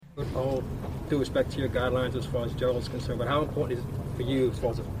With all due respect to your guidelines as far as Gerald's concerned, but how important is it for you as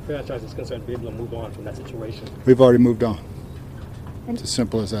far as the franchise is concerned to be able to move on from that situation? We've already moved on. It's as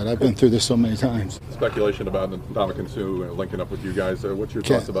simple as that. I've been through this so many times. Speculation about Ndamukong linking up with you guys. What's your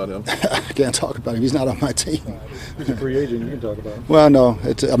thoughts about him? I can't talk about him. He's not on my team. He's a free agent. You can talk about him. Well, no.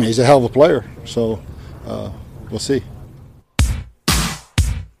 He's a hell of a player. So we'll see.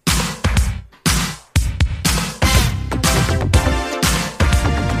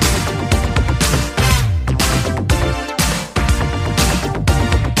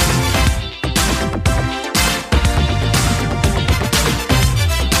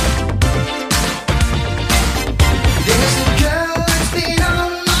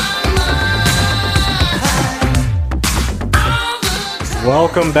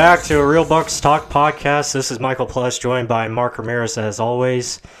 Welcome back to a Real Bucs Talk podcast. This is Michael Plus, joined by Mark Ramirez as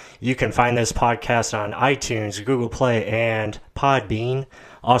always. You can find this podcast on iTunes, Google Play, and Podbean.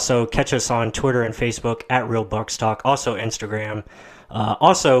 Also, catch us on Twitter and Facebook at Real Bucs Talk, also Instagram.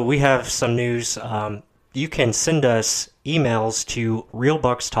 Also, we have some news. You can send us emails to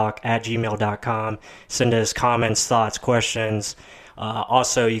realbuckstalk@gmail.com. Send us comments, thoughts, questions.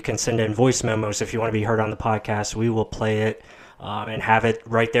 Also, you can send in voice memos if you want to be heard on the podcast. We will play it. And have it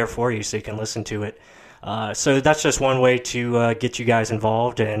right there for you so you can listen to it. So that's just one way to get you guys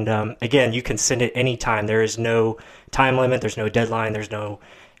involved. And again, you can send it anytime. There is no time limit. There's no deadline. There's no,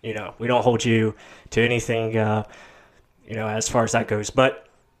 we don't hold you to anything, as far as that goes. But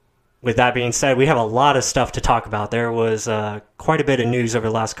with that being said, we have a lot of stuff to talk about. There was quite a bit of news over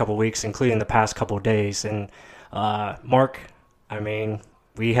the last couple of weeks, including the past couple of days. And Mark,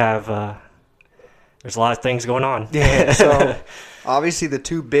 we have... There's a lot of things going on. Yeah, so obviously the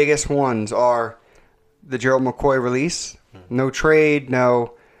two biggest ones are the Gerald McCoy release. No trade,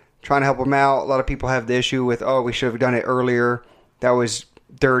 no trying to help him out. A lot of people have the issue with, we should have done it earlier. That was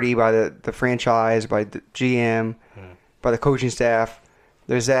dirty by the franchise, by the GM, by the coaching staff.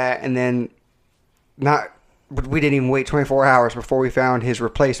 There's that. And then we didn't even wait 24 hours before we found his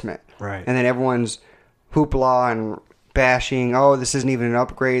replacement. Right. And then everyone's hoopla and bashing, this isn't even an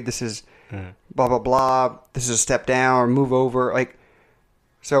upgrade. This is... blah, blah, blah. This is a step down or move over.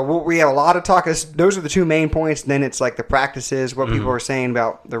 So we have a lot of talk. Those are the two main points. And then it's like the practices, what people are saying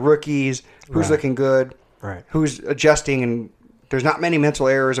about the rookies, who's looking good, who's adjusting. And there's not many mental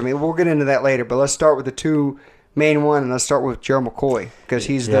errors. We'll get into that later. But let's start with the two main one. And let's start with Gerald McCoy because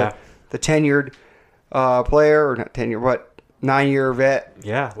he's the tenured player. Or not tenured, but 9-year vet.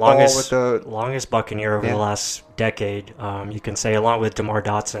 Yeah, longest Buccaneer over the last decade. You can say along with DeMar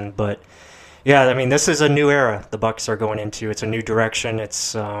Dotson. But... yeah, this is a new era the Bucs are going into. It's a new direction.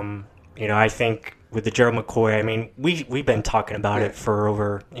 It's, I think with the Gerald McCoy, we've been talking about it for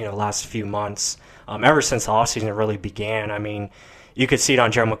over, last few months. Ever since the offseason really began, you could see it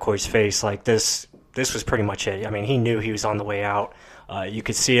on Gerald McCoy's face. Like this was pretty much it. He knew he was on the way out. You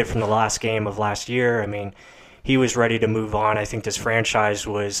could see it from the last game of last year. He was ready to move on. I think this franchise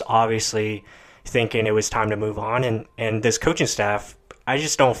was obviously thinking it was time to move on. And this coaching staff, I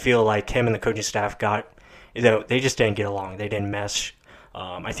just don't feel like him and the coaching staff they just didn't get along. They didn't mesh.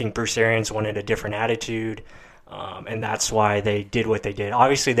 I think Bruce Arians wanted a different attitude, and that's why they did what they did.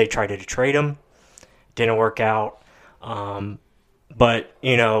 Obviously, they tried to trade him. Didn't work out. But,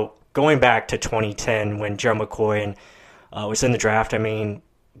 going back to 2010 when Gerald McCoy was in the draft, me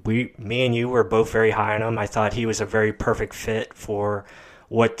and you were both very high on him. I thought he was a very perfect fit for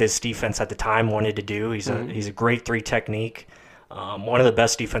what this defense at the time wanted to do. He's a great 3 technique. One of the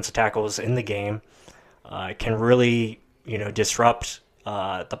best defensive tackles in the game. Can really, disrupt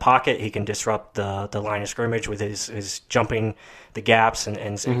the pocket. He can disrupt the line of scrimmage with his jumping the gaps and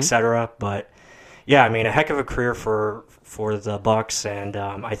et cetera. But, yeah, a heck of a career for the Bucs, and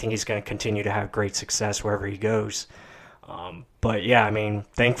I think he's going to continue to have great success wherever he goes. But, yeah,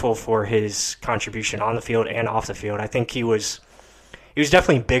 thankful for his contribution on the field and off the field. I think he was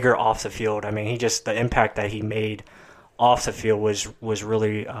definitely bigger off the field. The impact that he made off the field was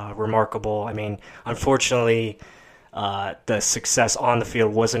really remarkable. Unfortunately, the success on the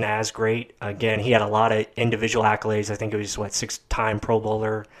field wasn't as great. Again, he had a lot of individual accolades. I think it was 6-time Pro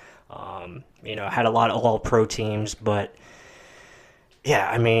Bowler. Had a lot of All-Pro teams, but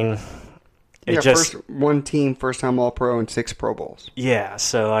yeah, first-time All-Pro and 6 Pro Bowls. Yeah,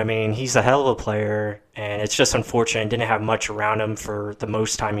 so he's a hell of a player, and it's just unfortunate. Didn't have much around him for the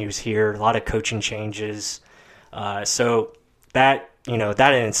most time he was here. A lot of coaching changes. So that in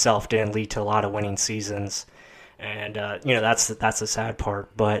itself didn't lead to a lot of winning seasons. And, that's the sad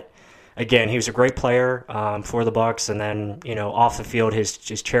part. But again, he was a great player, for the Bucs. And then, off the field, his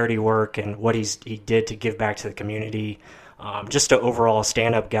charity work and what he did to give back to the community, Just an overall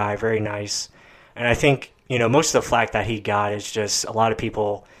stand-up guy, very nice. And I think, most of the flack that he got is just a lot of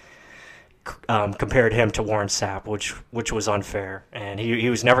people compared him to Warren Sapp, which was unfair. And he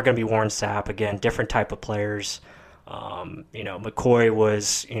was never going to be Warren Sapp. Again, different type of players. McCoy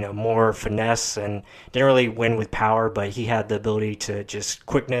was, more finesse and didn't really win with power, but he had the ability to just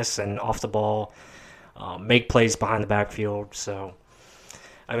quickness and off the ball, make plays behind the backfield. So,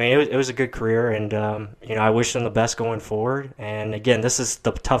 I mean, it was a good career, and, I wish him the best going forward. And again, this is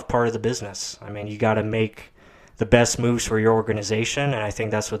the tough part of the business. I mean, you got to make the best moves for your organization, and I think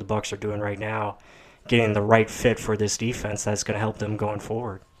that's what the Bucs are doing right now, getting the right fit for this defense that's going to help them going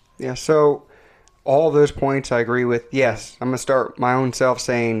forward. Yeah, so all of those points I agree with. Yes, I'm going to start my own self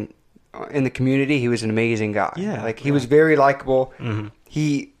saying in the community he was an amazing guy. Yeah. He was very likable. Mm-hmm.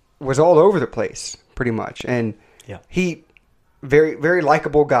 He was all over the place pretty much. And he very, very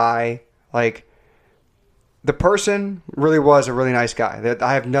likable guy. The person really was a really nice guy.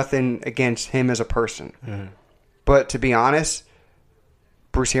 I have nothing against him as a person. Mm-hmm. But to be honest,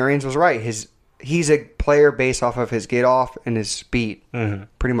 Bruce Arians was right. He's a player based off of his get off and his speed,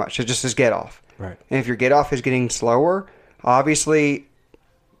 pretty much. It's just his get off. Right. And if your get off is getting slower, obviously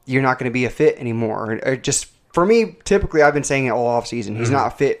you're not going to be a fit anymore. Or just for me, typically I've been saying it all off season. He's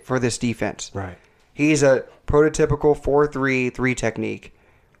not fit for this defense. Right. He's a prototypical 4-3-3 technique,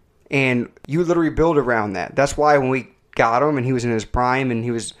 and you literally build around that. That's why when we got him and he was in his prime and he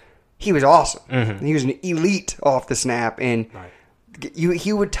was awesome. Mm-hmm. He was an elite off the snap, and Right.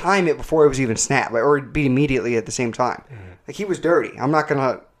 he would time it before it was even snapped, or it'd be immediately at the same time. He was dirty. I'm not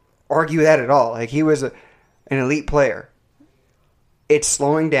gonna argue that at all. He was an elite player. It's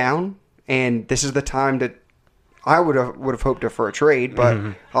slowing down, and this is the time that I would have hoped for a trade, but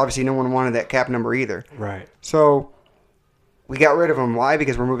obviously no one wanted that cap number either. Right. So we got rid of him. Why?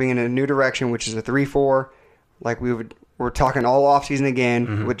 Because we're moving in a new direction, which is a 3-4. We're talking all offseason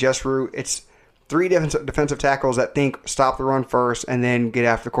again with Just Root. It's 3 defensive tackles that think stop the run first and then get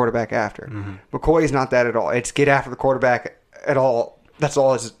after the quarterback after. McCoy's not that at all. It's get after the quarterback at all. That's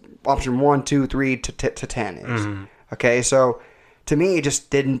all his option 1, 2, 3 to 10 is. Okay, so to me, it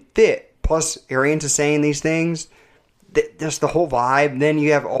just didn't fit. Plus, Arians is saying these things. That's the whole vibe. Then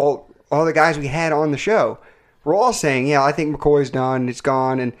you have all the guys we had on the show. We're all saying, yeah, I think McCoy's done. It's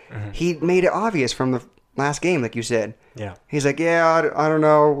gone. And he made it obvious from the last game, like you said. Yeah. He's like, yeah, I don't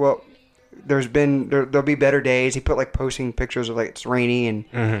know. Well, there'll be better days. He put posting pictures of it's rainy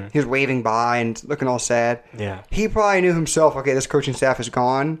and he was waving by and looking all sad. Yeah. He probably knew himself, okay, this coaching staff is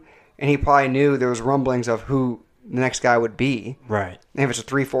gone. And he probably knew there was rumblings of who the next guy would be. Right. And if it's a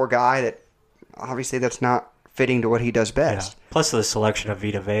 3-4 guy, that obviously that's not fitting to what he does best. Yeah. Plus the selection of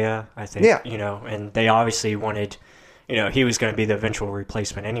Vita Vea, I think. Yeah. And they obviously wanted, he was going to be the eventual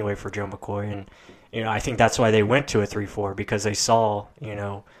replacement anyway for Joe McCoy. And, I think that's why they went to a 3-4 because they saw,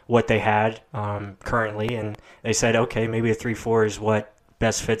 what they had currently. And they said, okay, maybe a 3-4 is what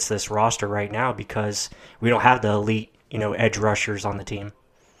best fits this roster right now because we don't have the elite, edge rushers on the team.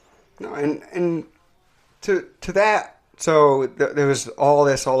 No, and to that, so there was all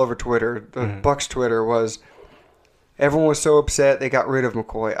this all over Twitter. The Bucs Twitter was, everyone was so upset they got rid of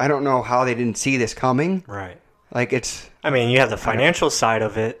McCoy. I don't know how they didn't see this coming. Right. You have the financial side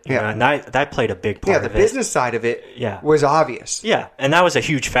of it, and that played a big part of it. Yeah, the business side of it was obvious. Yeah, and that was a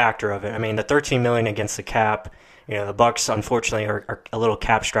huge factor of it. I mean, the $13 million against the cap, the Bucs unfortunately are a little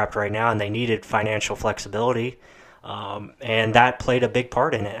cap strapped right now, and they needed financial flexibility, and that played a big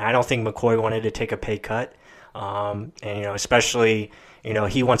part in it. I don't think McCoy wanted to take a pay cut, and especially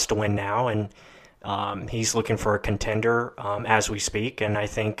he wants to win now, and he's looking for a contender as we speak, and I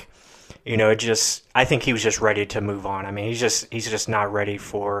think. I think he was just ready to move on. I mean, he's just not ready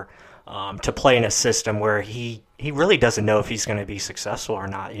for to play in a system where he really doesn't know if he's going to be successful or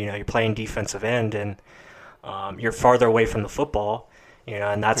not. You're playing defensive end and you're farther away from the football.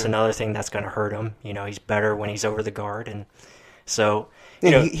 And that's another thing that's going to hurt him. He's better when he's over the guard, and so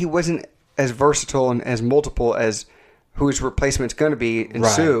he wasn't as versatile and as multiple as who his replacement's going to be in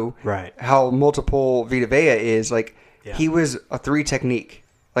Sue. Right. How multiple Vita Vea is he was a 3 technique.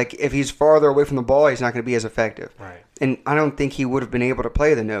 If he's farther away from the ball, he's not going to be as effective. Right. And I don't think he would have been able to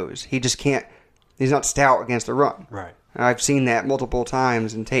play the nose. He just can't. He's not stout against the run. Right. I've seen that multiple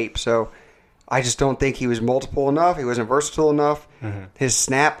times in tape. So I just don't think he was multiple enough. He wasn't versatile enough. His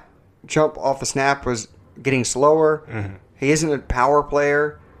jump off the snap was getting slower. He isn't a power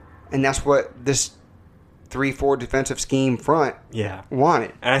player. And that's what this 3-4 defensive scheme front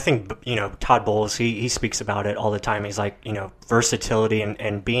wanted. And I think, Todd Bowles, he speaks about it all the time. He's like, versatility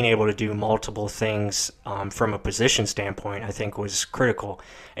and being able to do multiple things from a position standpoint, I think was critical.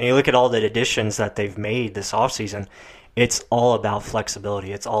 And you look at all the additions that they've made this offseason, it's all about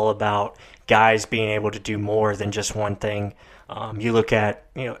flexibility. It's all about guys being able to do more than just one thing. You look at,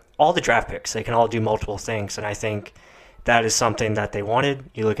 all the draft picks, they can all do multiple things, and I think that is something that they wanted.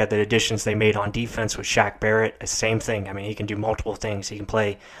 You look at the additions they made on defense with Shaq Barrett, the same thing. I mean, he can do multiple things. He can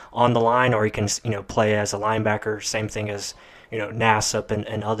play on the line, or he can, play as a linebacker, same thing as, Nassib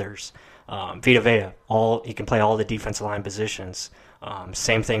and others. Vita Vea, he can play all the defensive line positions.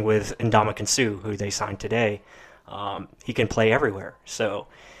 Same thing with Ndamukong, who they signed today. He can play everywhere. So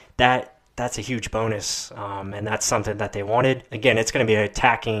that's a huge bonus, and that's something that they wanted. Again, it's going to be an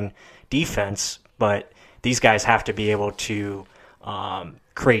attacking defense, but these guys have to be able to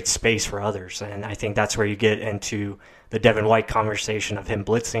create space for others, and I think that's where you get into the Devin White conversation of him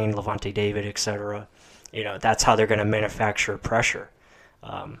blitzing, Levante David, etc. That's how they're going to manufacture pressure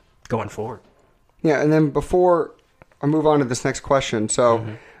going forward. Yeah, and then before I move on to this next question, so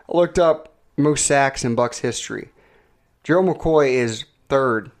I looked up most sacks in Bucs history. Gerald McCoy is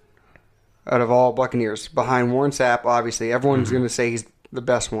third out of all Buccaneers, behind Warren Sapp, obviously. Everyone's going to say he's the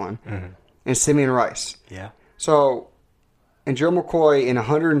best one. And Simeon Rice. Yeah. So, and Gerald McCoy in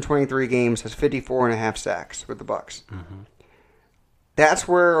 123 games has 54.5 sacks with the Bucs. That's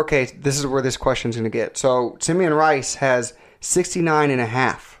where, this is where this question's going to get. So, Simeon Rice has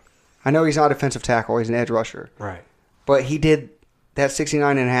 69.5. I know he's not a defensive tackle, he's an edge rusher. Right. But he did that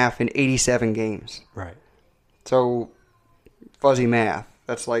 69.5 in 87 games. Right. So, fuzzy math.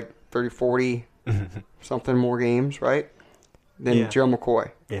 That's like 30, 40 something more games, right? Than Gerald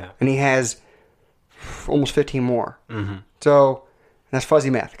McCoy. Yeah. And he has almost 15 more. So, that's fuzzy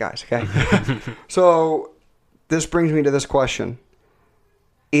math, guys, okay? So, this brings me to this question.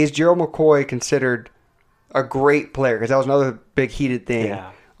 Is Gerald McCoy considered a great player? Because that was another big heated thing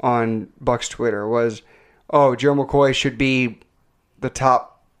on Bucs Twitter was, Gerald McCoy should be the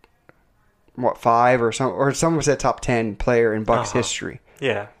top, 5 or someone said top 10 player in Bucs history.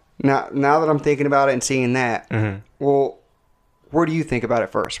 Yeah. Now that I'm thinking about it and seeing that, well, where do you think about it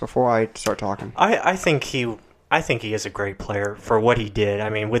first before I start talking? I think he is a great player for what he did. I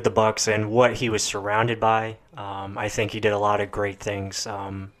mean, with the Bucs and what he was surrounded by, I think he did a lot of great things.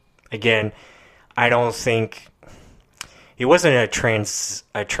 Again, I don't think he wasn't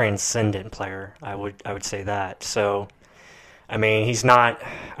a transcendent player. I would say that. So, I mean, he's not.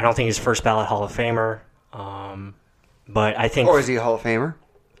 I don't think he's first ballot Hall of Famer. But I think. Or is he a Hall of Famer?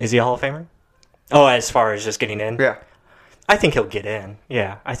 Is he a Hall of Famer? Oh, as far as just getting in? Yeah. I think he'll get in.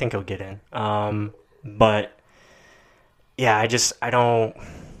 Yeah, I think he'll get in. But yeah, I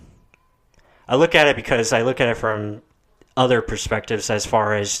look at it because I look at it from other perspectives as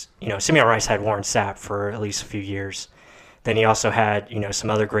far as, Simeon Rice had Warren Sapp for at least a few years. Then he also had, some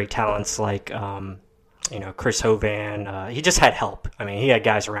other great talents like, Chris Hovan. He just had help. I mean, he had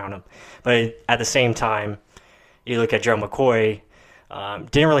guys around him. But at the same time, you look at Gerald McCoy,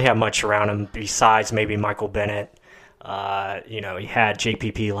 didn't really have much around him besides maybe Michael Bennett. He had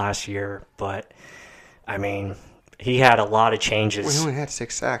JPP last year, but, I mean, he had a lot of changes. Well, he only had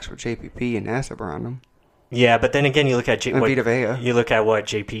 6 sacks with JPP and Nassib around him. Yeah, but then again, you look at Vita Vea. You look at what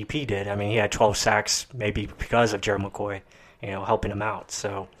JPP did. I mean, he had 12 sacks, maybe because of Gerald McCoy, helping him out.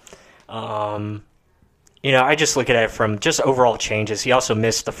 So, I just look at it from just overall changes. He also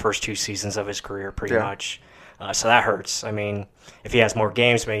missed the first 2 seasons of his career, pretty much. So that hurts. I mean, if he has more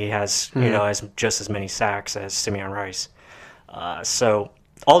games, maybe he has just as many sacks as Simeon Rice. So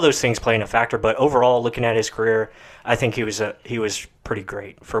all those things play in a factor. But overall, looking at his career, I think he was pretty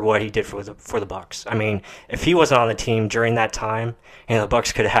great for what he did for the Bucs. I mean, if he wasn't on the team during that time, the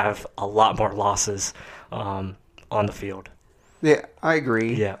Bucs could have a lot more losses on the field. Yeah, I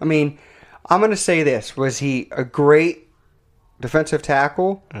agree. Yeah. I mean, I'm going to say this. Was he a great defensive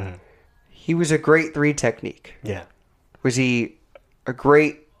tackle? He was a great 3 technique. Yeah. Was he a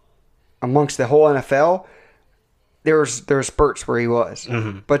great amongst the whole NFL? There were spurts where he was.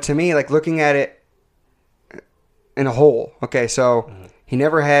 But to me, like looking at it in a whole, so he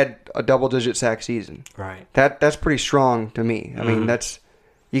never had a double-digit sack season. Right. That's pretty strong to me. I mean,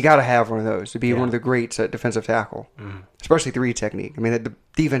 you got to have one of those to be one of the greats at defensive tackle, especially 3 technique. I mean, the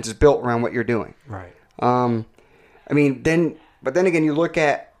defense is built around what you're doing. Right. I mean, then again, you look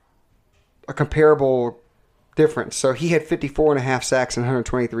at a comparable difference. So he had 54.5 sacks in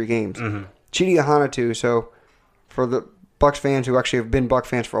 123 games. Chidi Ahanatu, so for the Bucs fans who actually have been Bucs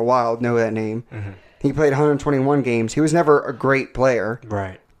fans for a while know that name. He played 121 games. He was never a great player.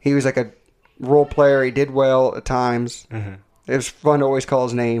 Right. He was like a role player. He did well at times. It was fun to always call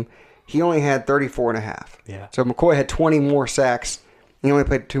his name. He only had 34.5. Yeah. So McCoy had 20 more sacks. He only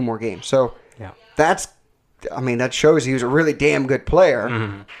played 2 more games. So that shows he was a really damn good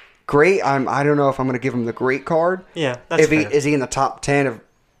player. great. I don't know if I'm going to give him the great card. Yeah, that's fair. Is he in the top 10 of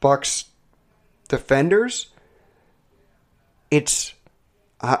Bucs defenders? It's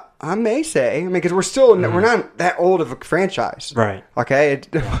I may say, I mean, because we're not that old of a franchise, right? Okay,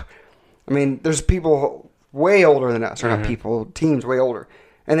 I mean, there's people way older than us, or not people, teams way older.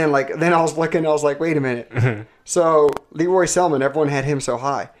 And then I was looking, I was like, wait a minute. So Leroy Selman, everyone had him so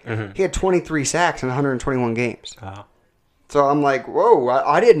high. He had 23 sacks in 121 games. Oh. So I'm like, whoa,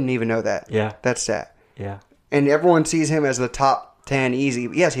 I didn't even know that. Yeah. That stat. Yeah. And everyone sees him as the top 10 easy.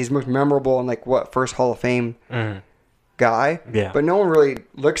 Yes, he's most memorable and first Hall of Fame guy. Yeah. But no one really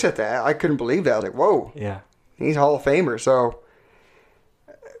looks at that. I couldn't believe that. I was like, whoa. Yeah. He's Hall of Famer. So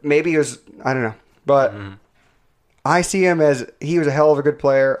maybe it was, I don't know. But I see him as he was a hell of a good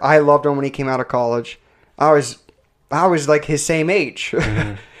player. I loved him when he came out of college. I was like his same age.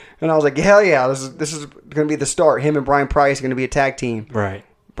 And I was like, hell yeah, this is going to be the start. Him and Brian Price are going to be a tag team. Right.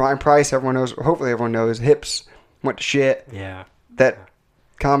 Brian Price, everyone knows, hopefully everyone knows, hips went to shit. Yeah. That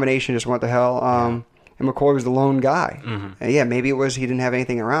combination just went to hell. And McCoy was the lone guy. And yeah, maybe it was he didn't have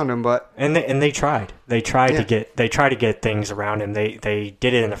anything around him, but and they tried. They tried to get things around him. They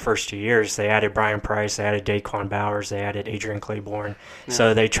did it in the first 2 years. They added Brian Price, they added Daquan Bowers, they added Adrian Claiborne. Yeah.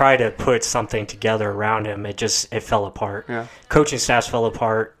 So they tried to put something together around him. It fell apart. Yeah. Coaching staffs fell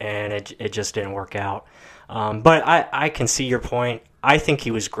apart, and it just didn't work out. But I can see your point. I think he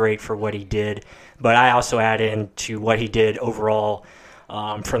was great for what he did, but I also add in to what he did overall.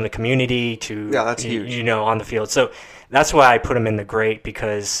 From the community to that's huge. On the field. So that's why I put him in the great,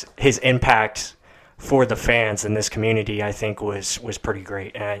 because his impact for the fans in this community, I think, was pretty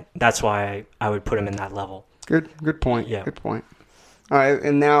great, and that's why I would put him in that level. Good point. Yeah. Good point. All right,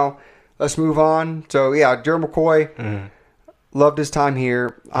 and now let's move on. So yeah, Gerald McCoy loved his time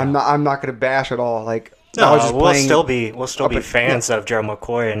here. Yeah. I'm not going to bash at all. We'll still be fans of Gerald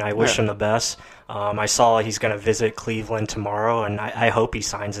McCoy, and I wish him the best. I saw he's going to visit Cleveland tomorrow, and I hope he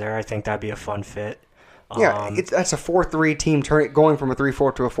signs there. I think that'd be a fun fit. That's a 4-3 team going from a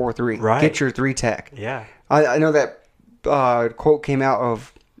 3-4 to a 4-3. Right. Get your 3-tech. Yeah. I know that quote came out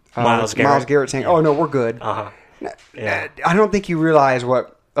of Miles Garrett saying, "Oh no, we're good." Yeah. I don't think you realize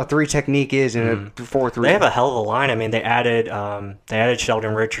what a 3 technique is in a 4-3. They have a hell of a line. I mean, they added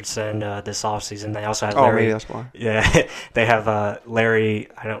Sheldon Richardson this offseason. They also had Larry. Oh, maybe that's why. Yeah, they have Larry.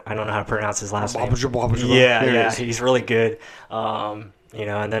 I don't know how to pronounce his last name. Yeah, he's really good. And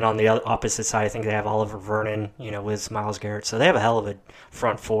then on the opposite side, I think they have Oliver Vernon. With Myles Garrett. So they have a hell of a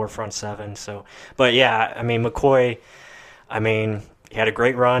front 4, front 7. So, but yeah, I mean McCoy. I mean, he had a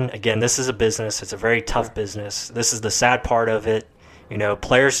great run. Again, this is a business. It's a very tough business. This is the sad part of it.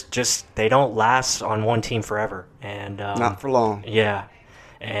 Players they don't last on one team forever. And not for long. Yeah.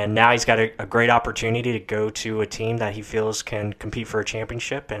 And now he's got a great opportunity to go to a team that he feels can compete for a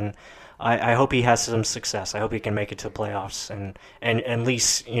championship. And I hope he has some success. I hope he can make it to the playoffs and at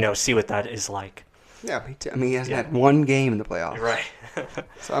least, see what that is like. Yeah, I mean, he hasn't had one game in the playoffs. Right.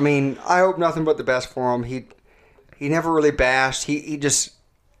 So, I mean, I hope nothing but the best for him. He never really bashed. He just...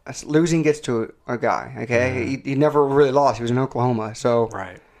 Losing gets to a guy, okay? He never really lost. He was in Oklahoma, so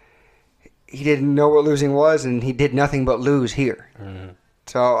right. He didn't know what losing was, and he did nothing but lose here.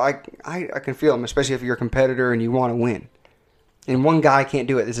 So I can feel him, especially if you're a competitor and you want to win. And one guy can't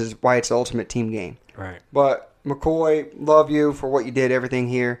do it. This is why it's the ultimate team game. Right. But McCoy, love you for what you did, everything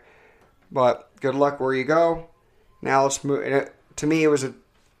here. But good luck where you go. Now let's move. To me, it was a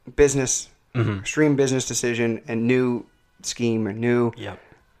business, extreme business decision, and new scheme, and new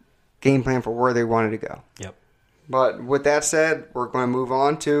game plan for where they wanted to go. Yep. But with that said, we're going to move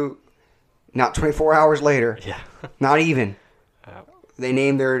on to not 24 hours later. Yeah. Not even. They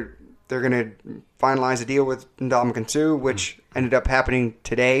named they're going to finalize a deal with Ndamukong, which ended up happening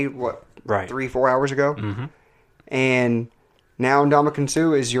today, 3-4 hours ago. And now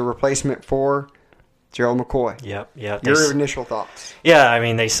Ndamukong is your replacement for Gerald McCoy. Yep. Your initial thoughts? Yeah, I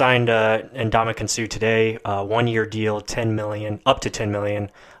mean, they signed Ndamukong today, 1-year deal, up to $10 million.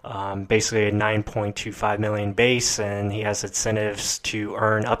 Basically a $9.25 million base, and he has incentives to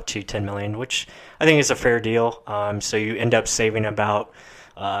earn up to $10 million, which I think is a fair deal. So you end up saving about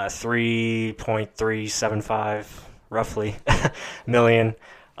 $3.375 roughly million.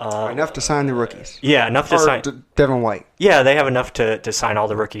 Enough to sign the rookies. Yeah, enough to sign Devin White. Yeah, they have enough to sign all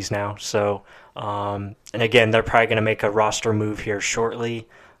the rookies now. So, and again, they're probably going to make a roster move here shortly.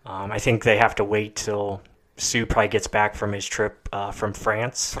 I think they have to wait till Sue probably gets back from his trip from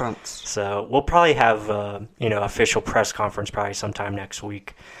France. So we'll probably have official press conference probably sometime next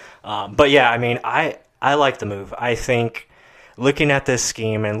week. But yeah, I mean, I like the move. I think looking at this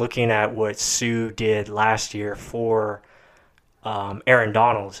scheme and looking at what Sue did last year for Aaron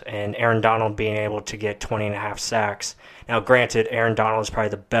Donald, and Aaron Donald being able to get 20.5 sacks. Now, granted, Aaron Donald is probably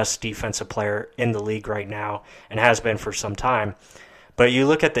the best defensive player in the league right now and has been for some time. But you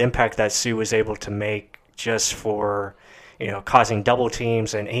look at the impact that Sue was able to make just for, causing double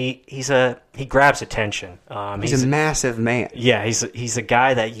teams, and he grabs attention. He's a massive man. Yeah, he's a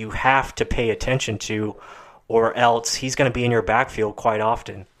guy that you have to pay attention to, or else he's going to be in your backfield quite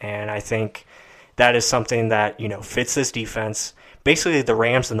often. And I think that is something that fits this defense. Basically, the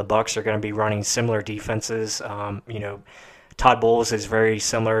Rams and the Bucs are going to be running similar defenses. Todd Bowles is very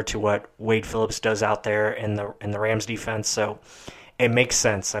similar to what Wade Phillips does out there in the Rams defense, so it makes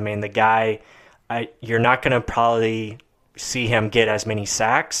sense. I mean, the guy, you're not going to probably see him get as many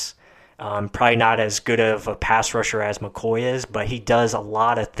sacks. Probably not as good of a pass rusher as McCoy is, but he does a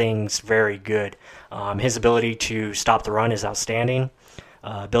lot of things very good. His ability to stop the run is outstanding.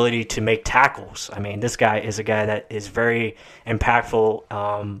 Ability to make tackles. I mean, this guy is a guy that is very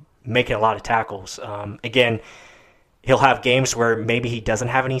impactful, making a lot of tackles. Again, he'll have games where maybe he doesn't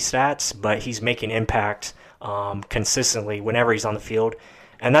have any stats, but he's making impact consistently whenever he's on the field.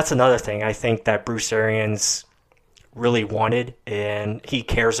 And that's another thing I think that Bruce Arians really wanted and he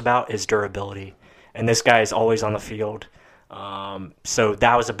cares about is durability. And this guy is always on the field. So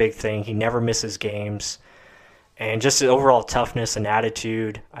that was a big thing. He never misses games. And just the overall toughness and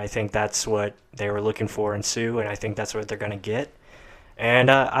attitude, I think that's what they were looking for in Sue, and I think that's what they're going to get.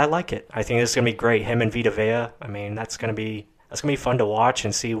 And I like it. I think this is going to be great. Him and Vita Vea, I mean, that's going to be fun to watch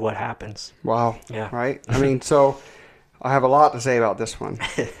and see what happens. Wow. Yeah. Right? I mean, so I have a lot to say about this one.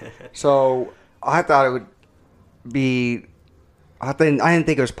 So I thought it would be – I didn't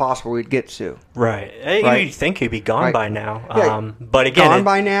think it was possible we'd get Sue. Right. You'd think he'd be gone by now. Yeah, but again, gone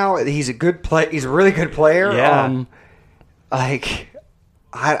by now. He's a good play. He's a really good player. Yeah.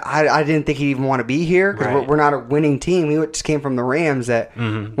 I didn't think he'd even want to be here because we're not a winning team. We just came from the Rams that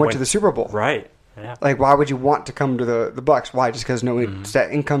went to the Super Bowl. Right. Yeah. Like, why would you want to come to the Bucs? Why? Just because no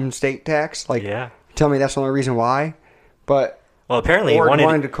income state tax? Like, tell me that's the only reason why. But. Well, apparently or he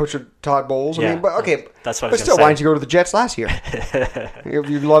wanted to coach Todd Bowles. Yeah, I mean, but okay. That's what I but was still, gonna why say. didn't you go to the Jets last year? If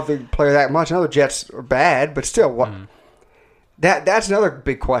you love the player that much, I know the Jets are bad, but still, what? That's another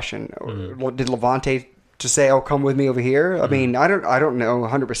big question. Did Levante just say, "Oh, come with me over here"? I mean, I don't know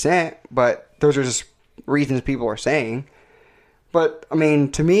 100%, but those are just reasons people are saying. But I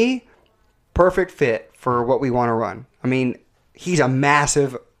mean, to me, perfect fit for what we want to run. I mean, he's a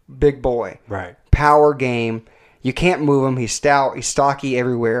massive big boy. Right. Power game. You can't move him. He's stout. He's stocky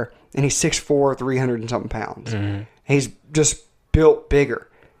everywhere. And he's 6'4", 300 and something pounds. He's just built bigger.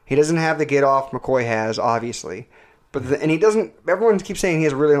 He doesn't have the get off McCoy has, obviously. And he doesn't, everyone keeps saying he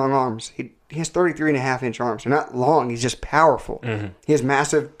has really long arms. He has 33.5-inch arms. They're not long. He's just powerful. He has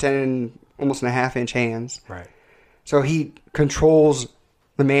massive 10, almost 1.5-inch hands. Right. So he controls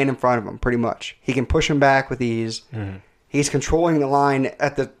the man in front of him pretty much. He can push him back with ease. He's controlling the line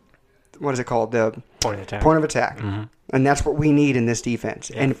at the, what is it called? The point of attack. And that's what we need in this defense.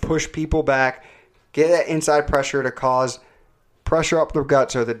 Yeah. And push people back, get that inside pressure to cause pressure up the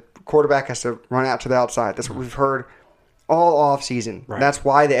gut so the quarterback has to run out to the outside. That's what we've heard all off season. Right. That's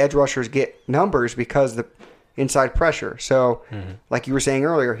why the edge rushers get numbers, because the inside pressure. So, like you were saying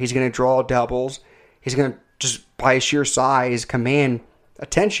earlier, he's going to draw doubles. He's going to just, by sheer size, command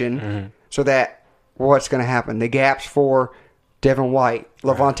attention so that what's going to happen? The gaps for Devin White,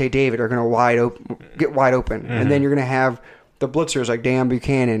 Levante David are going to get wide open. And then you're going to have the blitzers like Dan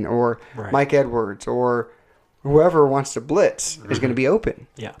Buchanan or Mike Edwards or whoever wants to blitz is going to be open.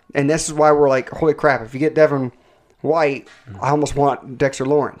 Yeah. And this is why we're like, holy crap, if you get Devin White, I almost want Dexter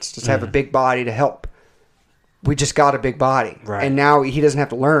Lawrence to have a big body to help. We just got a big body. Right. And now he doesn't have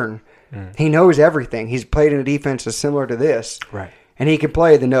to learn. He knows everything. He's played in a defense that's similar to this. Right. And he can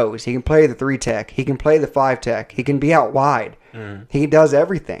play the nose. He can play the 3-tech. He can play the 5-tech. He can be out wide. He does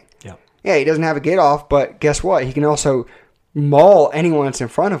everything. Yep. Yeah, he doesn't have a get-off, but guess what? He can also maul anyone that's in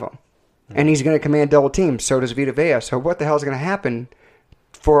front of him. And he's going to command double teams. So does Vita Vea. So what the hell is going to happen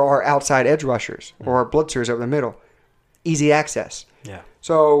for our outside edge rushers or our blitzers over the middle? Easy access. Yeah.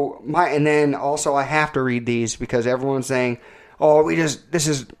 So and then also I have to read these because everyone's saying, "Oh, this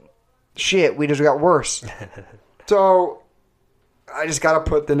is shit. We just got worse." So I just got to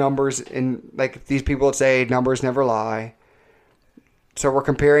put the numbers in. Like these people that say numbers never lie. So we're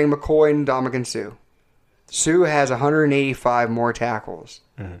comparing McCoy and Ndamukong Suh. Suh has 185 more tackles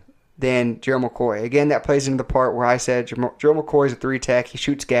than Gerald McCoy. Again, that plays into the part where I said Gerald McCoy is a 3-tech. He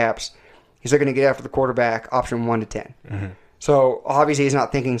shoots gaps. He's looking to get after the quarterback, option 1 to 10. So obviously he's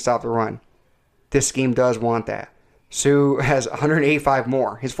not thinking stop the run. This scheme does want that. Suh has 185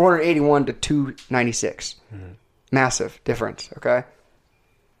 more. He's 481 to 296. Massive difference, okay?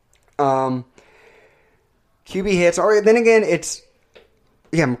 QB hits. All right, then again,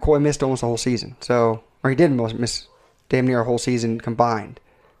 McCoy missed almost the whole season. So, or he did miss damn near a whole season combined.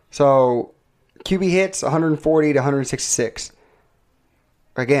 So, QB hits 140 to 166.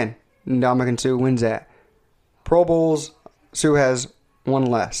 Again, Ndamukong Suh wins that. Pro Bowls, Suh has one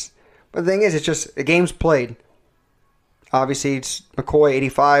less. But the thing is, it's just a game's played. Obviously, it's McCoy,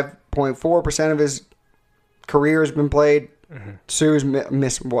 85.4% of his career has been played. Mm-hmm. Suh's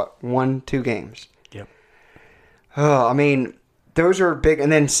missed, 1-2 games? Yep. I mean, those are big. And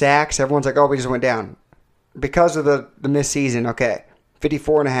then sacks, everyone's like, oh, we just went down. Because of the missed season, okay,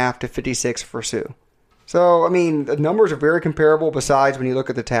 54.5 to 56 for Suh. So, I mean, the numbers are very comparable besides when you look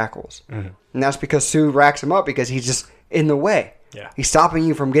at the tackles. Mm-hmm. And that's because Suh racks him up because he's just in the way. Yeah. He's stopping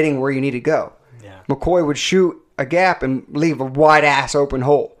you from getting where you need to go. Yeah. McCoy would shoot a gap and leave a wide-ass open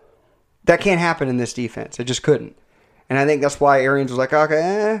hole. That can't happen in this defense. It just couldn't. And I think that's why Arians was like,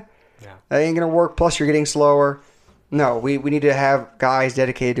 okay, that ain't going to work. Plus, you're getting slower. No, we need to have guys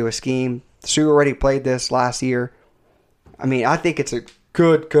dedicated to a scheme. Suh already played this last year. I mean, I think it's a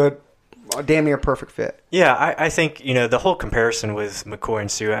good, damn near perfect fit. Yeah, I think, the whole comparison with McCoy and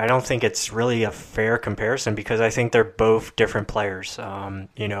Suh, I don't think it's really a fair comparison because I think they're both different players.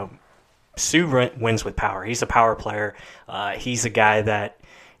 Suh wins with power. He's a power player. He's a guy that,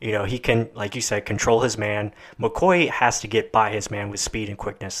 he can, like you said, control his man. McCoy has to get by his man with speed and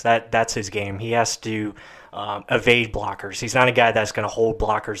quickness. That's his game. He has to evade blockers. He's not a guy that's going to hold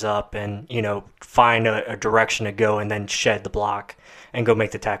blockers up and, find a direction to go and then shed the block and go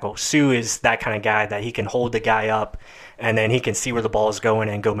make the tackle. Suh is that kind of guy that he can hold the guy up and then he can see where the ball is going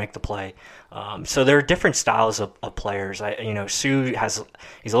and go make the play. So there are different styles of players. Suh he's a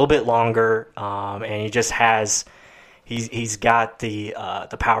little bit longer, and he just has he's got the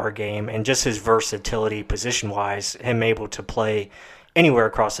power game and just his versatility position wise. Him able to play anywhere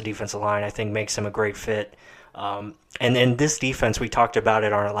across the defensive line, I think makes him a great fit. And in this defense, we talked about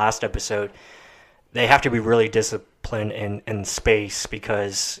it on our last episode. They have to be really disciplined in space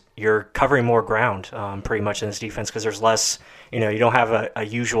because you're covering more ground pretty much in this defense because there's less, you don't have a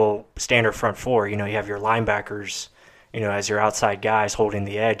usual standard front four. You have your linebackers, as your outside guys holding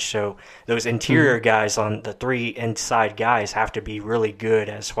the edge. So those interior guys on the three inside guys have to be really good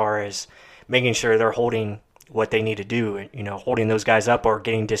as far as making sure they're holding what they need to do, holding those guys up or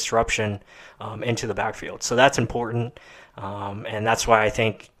getting disruption into the backfield. So that's important. And that's why I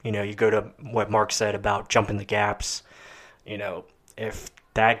think, you go to what Mark said about jumping the gaps. If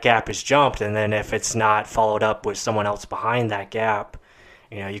that gap is jumped and then if it's not followed up with someone else behind that gap,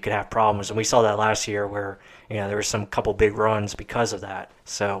 you could have problems. And we saw that last year where, there were some couple big runs because of that.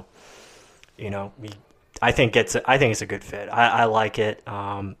 So, I think it's a good fit. I like it.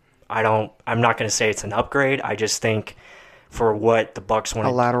 I'm not going to say it's an upgrade. I just think for what the Bucs want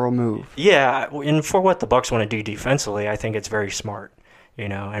a lateral move. Yeah, and for what the Bucs want to do defensively, I think it's very smart,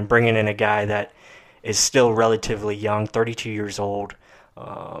 and bringing in a guy that is still relatively young, 32 years old,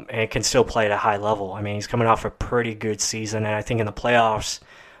 and can still play at a high level. I mean, he's coming off a pretty good season, and I think in the playoffs,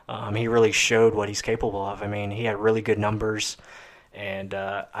 he really showed what he's capable of. I mean, he had really good numbers, and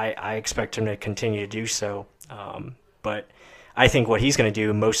I expect him to continue to do so. But I think what he's going to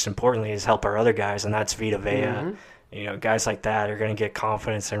do most importantly is help our other guys, and that's Vita Vea. Mm-hmm. Guys like that are going to get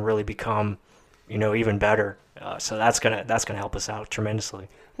confidence and really become, even better. So that's gonna help us out tremendously.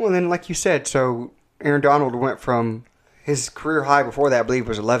 Well, then, like you said, so Aaron Donald went from his career high before that, I believe,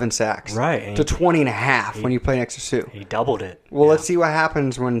 was 11 sacks, right, to 20 and a half when you play next to Suh. He doubled it. Well, let's see what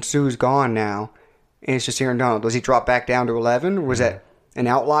happens when Suh's gone now, and it's just Aaron Donald. Does he drop back down to 11? Was that an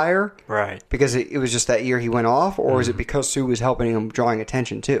outlier? Right. Because it was just that year he went off, or is it because Suh was helping him, drawing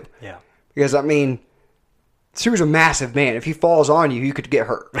attention too? Yeah. Because, I mean, Suh's a massive man. If he falls on you, you could get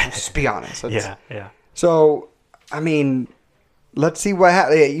hurt. Let's just be honest. Yeah. So, I mean, let's see what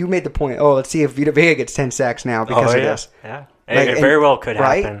happens. Yeah, you made the point. Oh, let's see if Vita Vea gets 10 sacks now because of this. Yeah. It very well could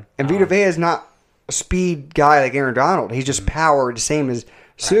happen. And Vita Vea is not a speed guy like Aaron Donald. He's just powered, the same as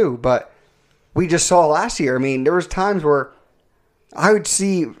Suh. Right. But we just saw last year, I mean, there was times where I would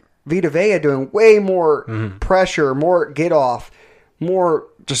see Vita Vea doing way more pressure, more get off, more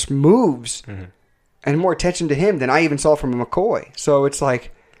just moves. And more attention to him than I even saw from McCoy. So it's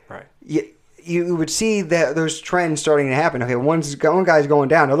like, right. You would see that those trends starting to happen. Okay, one guy's going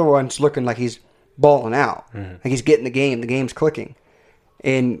down, the other one's looking like he's balling out, like he's getting the game's clicking,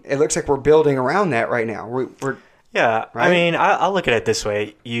 and it looks like we're building around that right now. We're yeah. Right? I mean, I'll look at it this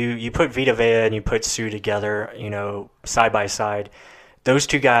way: you put Vita Vea and you put Suh together, side by side. Those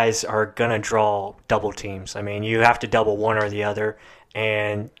two guys are gonna draw double teams. I mean, you have to double one or the other.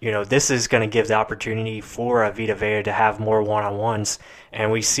 And, this is going to give the opportunity for Vita Vea to have more one-on-ones.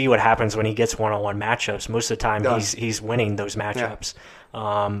 And we see what happens when he gets one-on-one matchups. Most of the time, he's winning those matchups.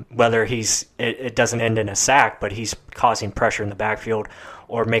 Yeah. Whether it doesn't end in a sack, but he's causing pressure in the backfield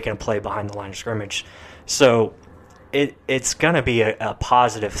or making a play behind the line of scrimmage. So it's going to be a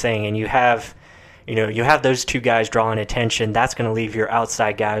positive thing. And you have those two guys drawing attention. That's going to leave your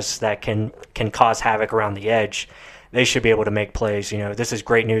outside guys that can cause havoc around the edge. They should be able to make plays. This is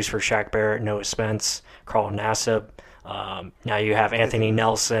great news for Shaq Barrett, Noah Spence, Carl Nassib. Now you have Anthony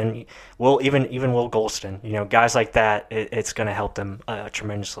Nelson, even Will Golston. Guys like that. It's going to help them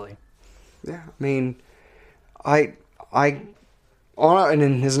tremendously. Yeah, I mean, and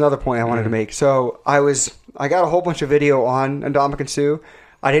then there's another point I wanted to make. So I got a whole bunch of video on Ndamukong Suh.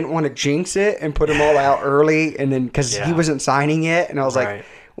 I didn't want to jinx it and put him all out early, and then because he wasn't signing yet, and I was like,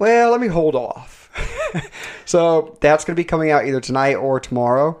 well, let me hold off. So that's going to be coming out either tonight or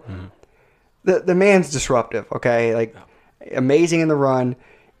tomorrow. Mm-hmm. The man's disruptive, okay? Amazing in the run.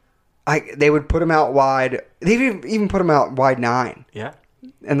 They would put him out wide. They even put him out wide 9. Yeah.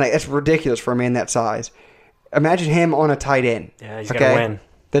 And that's ridiculous for a man that size. Imagine him on a tight end. Yeah, he's going to win.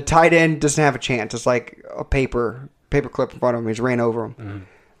 The tight end doesn't have a chance. It's like a paper clip in front of him. He's ran over him.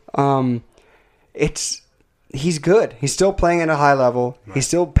 Mm-hmm. He's good. He's still playing at a high level. Right. He's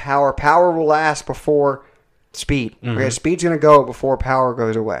still power. Power will last before speed. Mm-hmm. Okay? Speed's going to go before power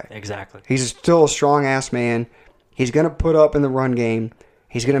goes away. Exactly. He's still a strong-ass man. He's going to put up in the run game.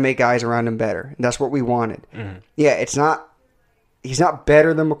 He's going to make guys around him better. And that's what we wanted. Mm-hmm. Yeah, he's not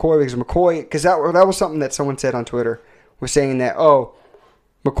better than McCoy because that was something that someone said on Twitter, was saying that,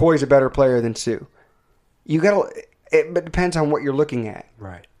 McCoy's a better player than Suh. It depends on what you're looking at.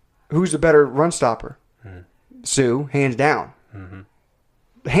 Right. Who's the better run stopper? Mm-hmm. Suh, hands down.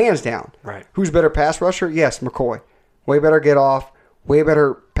 Mm-hmm. Hands down. Right. Who's better pass rusher? Yes, McCoy. Way better get off. Way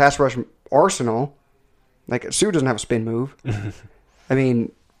better pass rush arsenal. Suh doesn't have a spin move. I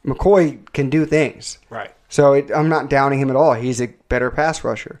mean, McCoy can do things. Right. So I'm not downing him at all. He's a better pass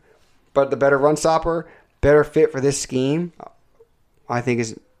rusher. But the better run stopper, better fit for this scheme, I think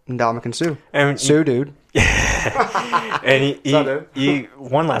is Ndamukong Suh. And Suh, dude. And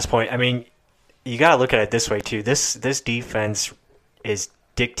one last point. I mean, you got to look at it this way too. This defense is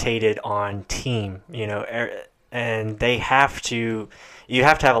dictated on team, and they have to. You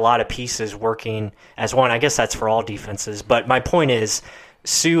have to have a lot of pieces working as one. I guess that's for all defenses. But my point is,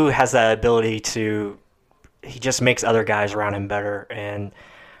 Suh has that ability to. He just makes other guys around him better. And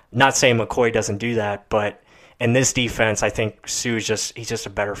not saying McCoy doesn't do that, but in this defense, I think he's just a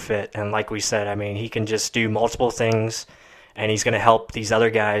better fit. And like we said, I mean, he can just do multiple things, and he's going to help these other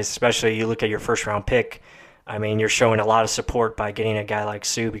guys. Especially you look at your first round pick. I mean, you're showing a lot of support by getting a guy like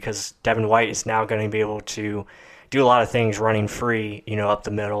Suh, because Devin White is now going to be able to do a lot of things running free, up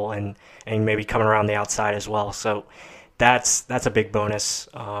the middle and maybe coming around the outside as well. So that's a big bonus.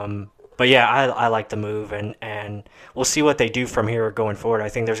 But yeah, I like the move, and we'll see what they do from here going forward. I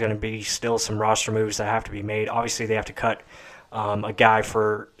think there's going to be still some roster moves that have to be made. Obviously, they have to cut a guy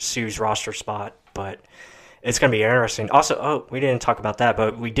for Suh's roster spot, but it's going to be interesting. Also, we didn't talk about that,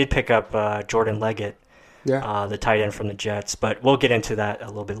 but we did pick up Jordan Leggett, the tight end from the Jets, but we'll get into that a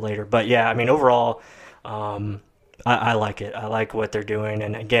little bit later. But yeah, I mean, overall, I like it. I like what they're doing,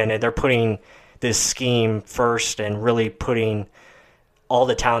 and again, they're putting this scheme first and really putting all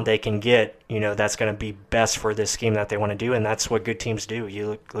the talent they can get, that's going to be best for this scheme that they want to do, and that's what good teams do.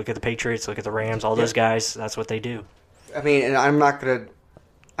 You look at the Patriots, look at the Rams, all those guys, that's what they do. I mean, and I'm not going to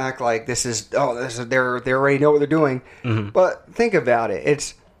act like they already know what they're doing, but think about it.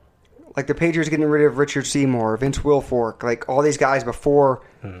 It's like the Patriots getting rid of Richard Seymour, Vince Wilfork, like all these guys before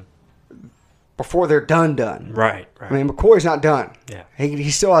they're done. Right. I mean, McCoy's not done. Yeah.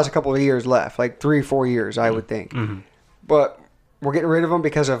 He still has a couple of years left, like 3-4 years, I would think. Mm-hmm. But we're getting rid of him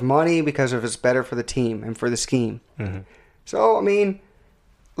because of money, because of it's better for the team and for the scheme. Mm-hmm. So, I mean,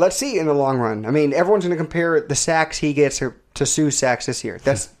 let's see in the long run. I mean, everyone's going to compare the sacks he gets to Suh's sacks this year.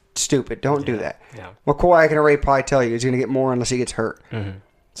 That's stupid. Don't do that. Yeah. McCoy, I can already probably tell you, is going to get more unless he gets hurt. Mm-hmm.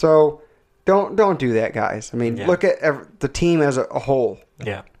 So, don't do that, guys. I mean, look at the team as a whole.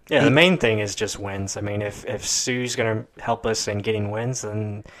 Yeah. Yeah, the main thing is just wins. I mean, if Suh's going to help us in getting wins,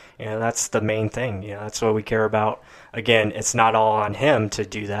 then that's the main thing. That's what we care about. Again, it's not all on him to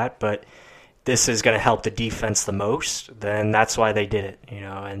do that, but this is going to help the defense the most. Then that's why they did it.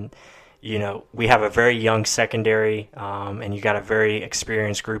 And we have a very young secondary, and you got a very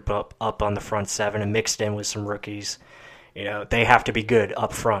experienced group up on the front seven and mixed in with some rookies. They have to be good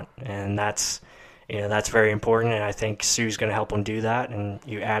up front, and that's. that's very important, and I think Sue's going to help him do that. And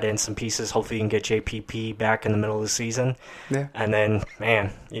you add in some pieces. Hopefully, you can get JPP back in the middle of the season. Yeah. And then,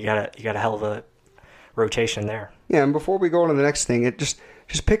 man, you got a hell of a rotation there. Yeah, and before we go on to the next thing, just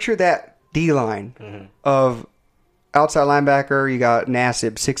picture that D line of outside linebacker. You got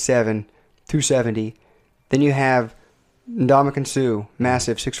Nassib, 6'7", 270. Then you have Ndamukong Suh,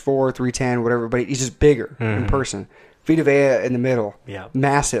 massive, 6'4", 310, whatever. But he's just bigger in person. Vita Vea in the middle,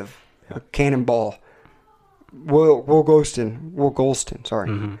 massive, a cannonball. Will Golston,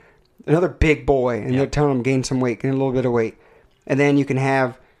 sorry. Another big boy, and they're telling him gain some weight, gain a little bit of weight. And then you can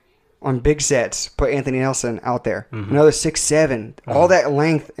have, on big sets, put Anthony Nelson out there. Another 6'7". All that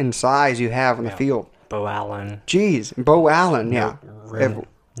length and size you have on the field. Bo Allen. Jeez, Bo Allen,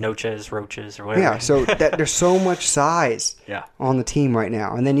 Roaches, or whatever. Yeah, so there's so much size on the team right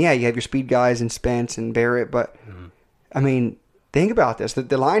now. And then, you have your speed guys in Spence and Barrett. But, I mean, think about this.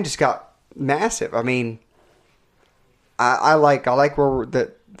 The line just got massive. I mean, I like where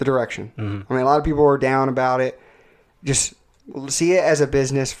the direction. I mean, a lot of people are down about it. Just see it as a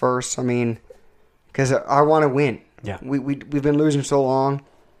business first. I mean, because I want to win. Yeah. We've been losing so long.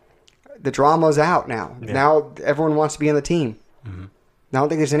 The drama's out now. Yeah. Now everyone wants to be on the team. I don't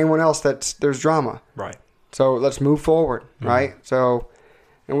think there's anyone else there's drama. Right. So let's move forward, right? So,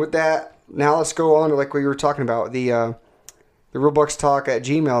 and with that, now let's go on to like what you were talking about, the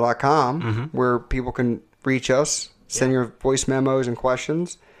realbuckstalk@gmail.com, where people can reach us, send your voice memos and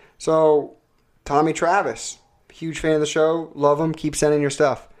questions. So, Tommy Travis, huge fan of the show, love him, keep sending your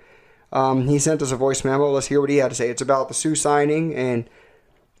stuff. He sent us a voice memo. Let's hear what he had to say. It's about the Suh signing, and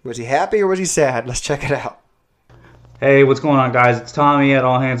was he happy or was he sad? Let's check it out. Hey, what's going on, guys? It's Tommy at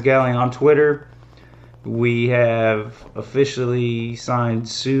All Hands Galleon on Twitter. We have officially signed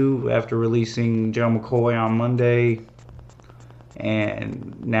Suh after releasing Joe McCoy on Monday.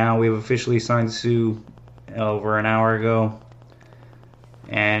 And now we've officially signed Suh over an hour ago.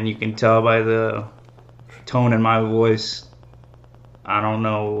 And you can tell by the tone in my voice, I don't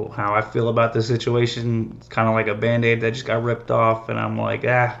know how I feel about the situation. It's kind of like a Band-Aid that just got ripped off. And I'm like,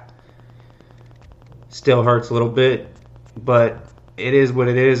 still hurts a little bit. But it is what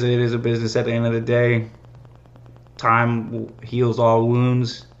it is. It is a business at the end of the day. Time heals all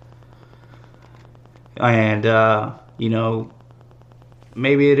wounds. And,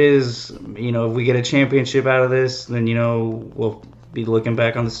 maybe it is, if we get a championship out of this, then, we'll be looking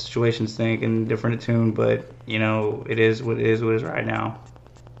back on the situations thinking different tune. But, it is what it is right now.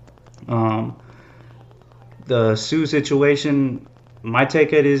 The Suh situation, my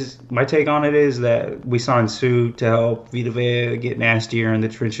take on it is that we signed Suh to help Vita Vea get nastier in the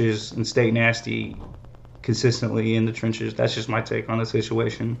trenches and stay nasty consistently in the trenches. That's just my take on the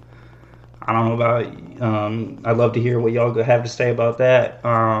situation. I don't know about. I'd love to hear what y'all have to say about that,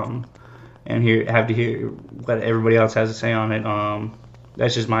 and have to hear what everybody else has to say on it.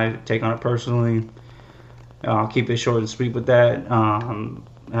 That's just my take on it personally. I'll keep it short and sweet with that.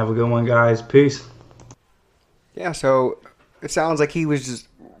 Have a good one, guys. Peace. Yeah. So it sounds like he was just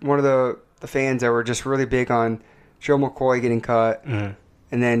one of the fans that were just really big on Joe McCoy getting cut, and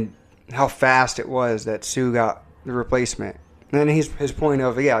then how fast it was that Suh got the replacement. And then his point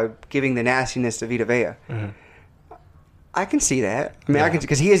of, giving the nastiness to Vita Vea. I can see that. I mean, I can,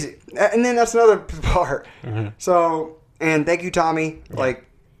 because he is, and then that's another part. So, and thank you, Tommy. Like,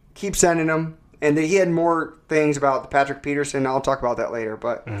 keep sending them. And he had more things about the Patrick Peterson. I'll talk about that later.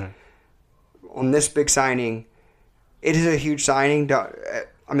 But on this big signing, it is a huge signing. I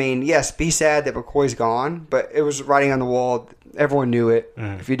mean, yes, be sad that McCoy's gone, but it was writing on the wall. Everyone knew it.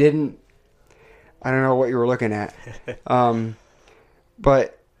 If you didn't, I don't know what you were looking at.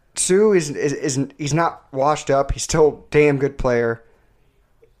 But Suh he's not washed up. He's still a damn good player.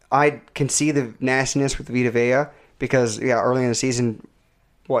 I can see the nastiness with Vita Vea because, early in the season,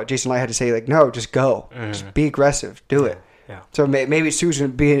 Jason Light had to say, like, no, just go. Just be aggressive. Do it. Yeah. So maybe Suh's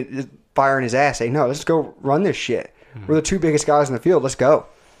going to be firing his ass, saying, no, let's go run this shit. We're the two biggest guys in the field. Let's go.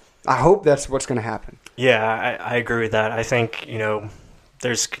 I hope that's what's going to happen. Yeah, I agree with that. I think,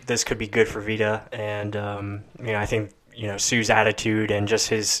 this could be good for Vita. And, I think, Suh's attitude and just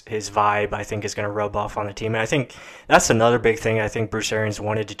his vibe, I think, is going to rub off on the team. And I think that's another big thing. I think Bruce Arians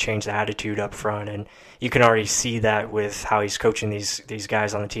wanted to change the attitude up front. And you can already see that with how he's coaching these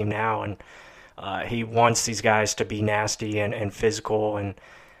guys on the team now. And he wants these guys to be nasty and physical. And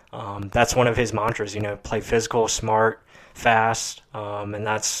that's one of his mantras, play physical, smart, fast. And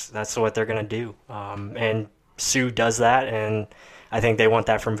that's what they're going to do. And Suh does that. And I think they want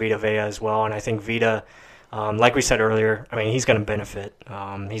that from Vita Vea as well. And I think Vita, like we said earlier, I mean, he's going to benefit.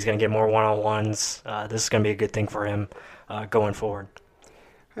 He's going to get more one-on-ones. This is going to be a good thing for him going forward.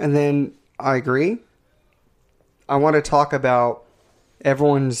 And then I agree. I want to talk about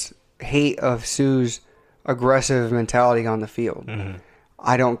everyone's hate of Sue's aggressive mentality on the field. Mm-hmm.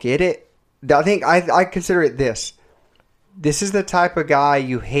 I don't get it. I think I consider it this. This is the type of guy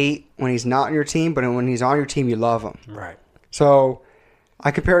you hate when he's not on your team, but when he's on your team, you love him. Right. So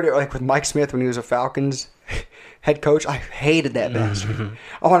I compared it like with Mike Smith when he was a Falcons head coach. I hated that bastard. Mm-hmm.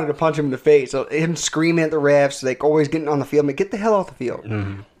 I wanted to punch him in the face. So him screaming at the refs, like always getting on the field. I mean, get the hell off the field.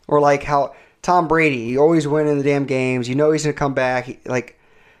 Mm-hmm. Or like how Tom Brady, he always winning the damn games. You know he's gonna come back.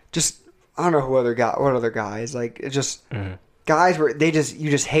 Just I don't know what other guys like. It's just guys where you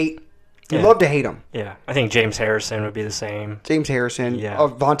just hate. You love to hate them. Yeah, I think James Harrison would be the same. James Harrison, Yeah.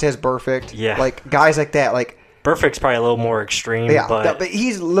 Vontez Burfict, Yeah. like guys like that, like. Burfict's probably a little more extreme, Yeah, but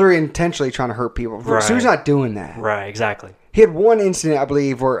he's literally intentionally trying to hurt people. Right. Sue's not doing that. right, exactly. He had one incident, I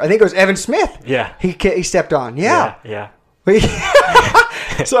believe, where I think it was Evan Smith. Yeah. He stepped on. Yeah. Yeah.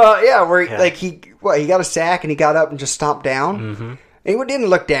 So where Yeah. like he got a sack and he got up and just stomped down. Mm-hmm. And he didn't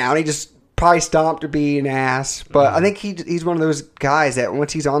look down. He just probably stomped to be an ass. But I think he's one of those guys that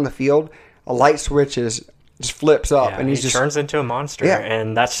once he's on the field, a light switch just flips up, Yeah, and he just turns into a monster, Yeah.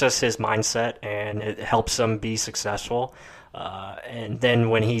 and that's just his mindset, and it helps him be successful. And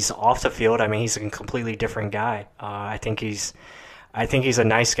then when he's off the field, I mean, he's a completely different guy. I think he's a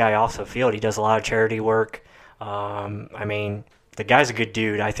nice guy off the field. He does a lot of charity work. I mean, the guy's a good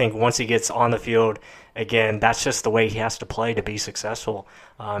dude. I think once he gets on the field, again, that's just the way he has to play to be successful.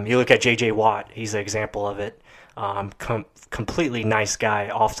 You look at J.J. Watt; he's an example of it. Completely nice guy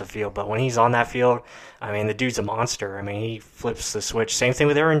off the field, but when he's on that field, I mean, the dude's a monster. I mean, he flips the switch. Same thing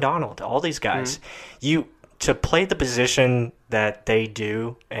with Aaron Donald. All these guys, to play the position that they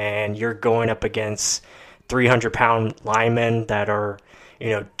do, and you're going up against 300-pound linemen that are,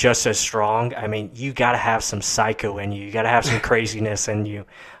 just as strong. I mean, you got to have some psycho in you. You got to have some craziness in you.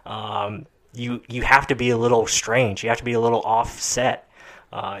 You have to be a little strange. You have to be a little offset.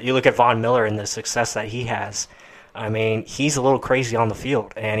 You look at Von Miller and the success that he has. I mean, he's a little crazy on the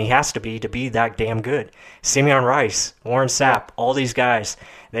field, and he has to be that damn good. Simeon Rice, Warren Sapp, all these guys,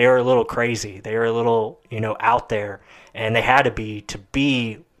 they are a little crazy. They are a little, out there, and they had to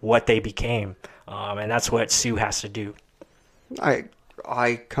be what they became. And that's what Sue has to do.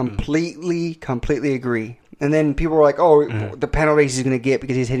 I completely agree. And then people were like, "Oh, the penalties he's going to get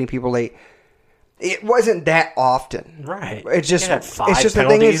because he's hitting people late." It wasn't that often. Right. It's just the the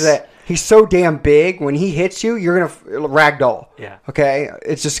thing is that he's so damn big. When he hits you, you're gonna ragdoll. Yeah. Okay.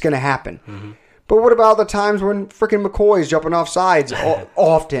 It's just gonna happen. Mm-hmm. But what about the times when freaking McCoy is jumping off sides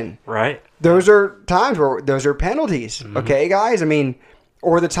often? Right. Those are times where those are penalties. Mm-hmm. Okay, guys. I mean,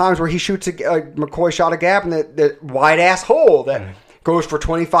 or the times where he shoots McCoy shot a gap in the wide ass hole that goes for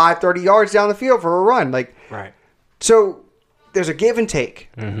 25, 30 yards down the field for a run. Like. Right. So there's a give and take.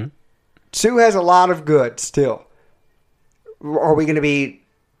 Mm-hmm. Sue has a lot of good still. Are we going to be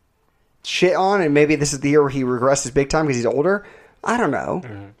shit on, and maybe this is the year where he regresses big time because he's older? I don't know.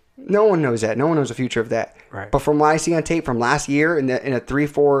 Mm-hmm. No one knows that. No one knows the future of that. Right. But from what I see on tape from last year in a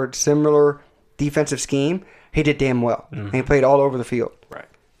 3-4 similar defensive scheme, he did damn well. Mm-hmm. And he played all over the field. Right.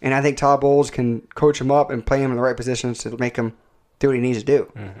 And I think Todd Bowles can coach him up and play him in the right positions to make him do what he needs to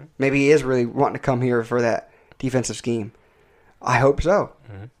do. Mm-hmm. Maybe he is really wanting to come here for that defensive scheme. I hope so.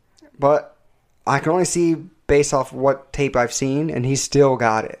 Mm-hmm. But I can only see based off what tape I've seen, and he's still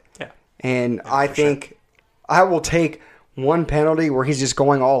got it. Yeah. And I think I will take one penalty where he's just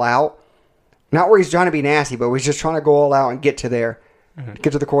going all out. Not where he's trying to be nasty, but he's just trying to go all out and get to there. Mm-hmm.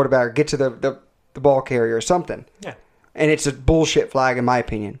 Get to the quarterback, get to the ball carrier or something. Yeah. And it's a bullshit flag in my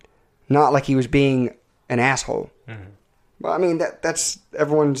opinion. Not like he was being an asshole. Mm-hmm. But I mean, that's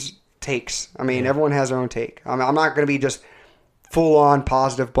everyone's takes. I mean, everyone has their own take. I'm not going to be just full-on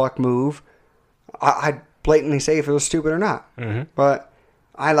positive Buck move. I'd blatantly say if it was stupid or not. Mm-hmm. But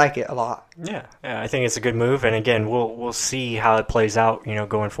I like it a lot. Yeah, I think it's a good move. And again, we'll see how it plays out,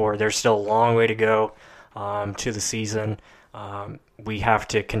 going forward. There's still a long way to go to the season. We have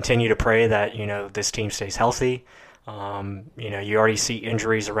to continue to pray that, this team stays healthy. You already see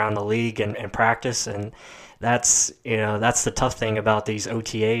injuries around the league and practice, and that's the tough thing about these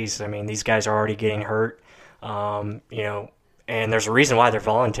OTAs. I mean, these guys are already getting hurt, and there's a reason why they're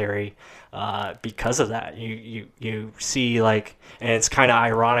voluntary because of that. You see, and it's kind of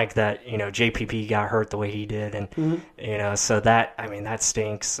ironic that, JPP got hurt the way he did, and, so that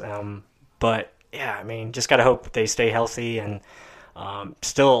stinks. But, yeah, I mean, just got to hope they stay healthy, and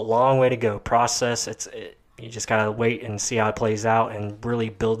still a long way to go. Process, you just got to wait and see how it plays out and really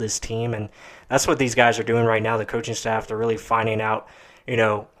build this team. And that's what these guys are doing right now, the coaching staff. They're really finding out,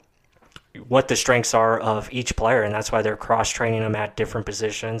 what the strengths are of each player, and that's why they're cross-training them at different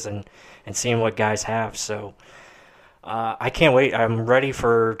positions and seeing what guys have. So I can't wait. I'm ready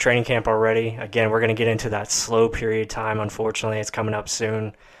for training camp already. Again, we're going to get into that slow period of time. Unfortunately, it's coming up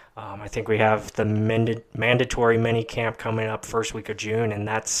soon. I think we have the mandatory mini camp coming up first week of June, and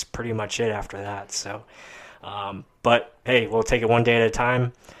that's pretty much it after that. So, but hey, we'll take it one day at a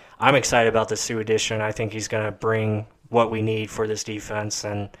time. I'm excited about the Sue addition. I think he's going to bring what we need for this defense,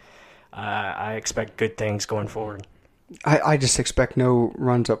 and I expect good things going forward. I just expect no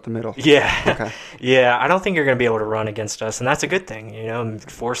runs up the middle. Yeah. Okay. Yeah, I don't think you're going to be able to run against us, and that's a good thing.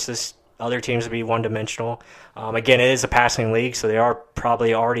 Force this other teams to be one-dimensional. Again, it is a passing league, so they are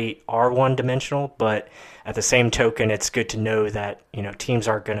probably already are one-dimensional, but at the same token, it's good to know that, teams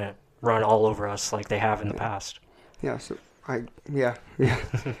aren't going to run all over us like they have in the past. Yeah, yeah.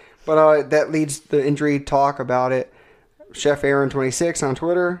 But that leads the injury talk about it. Chef Aaron26 on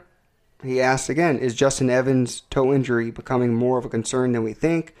Twitter, he asked again, is Justin Evans' toe injury becoming more of a concern than we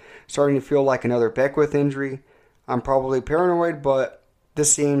think? Starting to feel like another Beckwith injury. I'm probably paranoid, but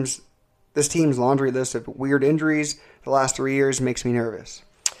this team's laundry list of weird injuries the last 3 years makes me nervous.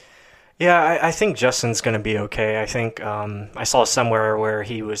 Yeah, I think Justin's going to be okay. I think I saw somewhere where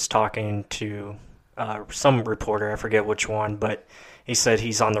he was talking to some reporter, I forget which one, but he said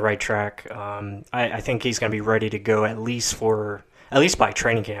he's on the right track. I think he's going to be ready to go at least by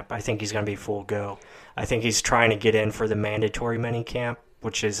training camp. I think he's going to be full go. I think he's trying to get in for the mandatory mini camp,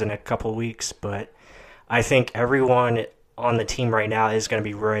 which is in a couple of weeks. But I think everyone on the team right now is going to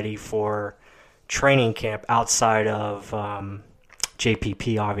be ready for training camp outside of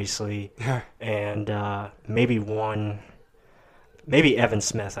JPP, obviously, and maybe Evan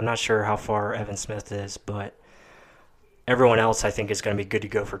Smith. I'm not sure how far Evan Smith is, but everyone else I think is going to be good to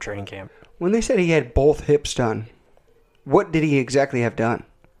go for training camp. When they said he had both hips done, what did he exactly have done?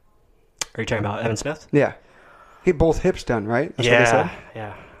 Are you talking about Evan Smith? Yeah. He had both hips done, right? That's what they said?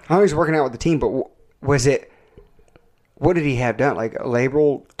 Yeah. I know he's working out with the team, but was it... What did he have done? Like a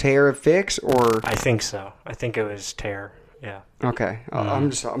labral tear fix, or... I think so. I think it was tear. Yeah. Okay. I'm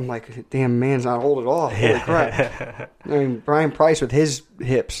like, damn, man's not holding it off. Holy crap. I mean, Brian Price with his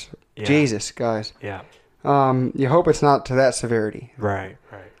hips. Yeah. Jesus, guys. Yeah. You hope it's not to that severity. Right.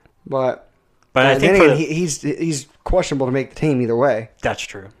 But I think then again, he's questionable to make the team either way. That's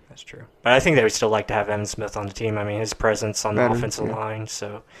true. But I think they would still like to have Evan Smith on the team. I mean, his presence on the offensive line.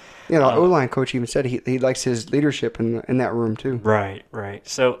 So, the O-line coach even said he likes his leadership in that room too. Right.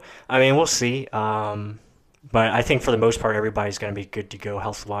 So, I mean, we'll see. But I think for the most part, everybody's going to be good to go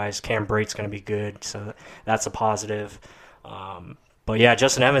health-wise. Cam Brate's going to be good, so that's a positive. But yeah,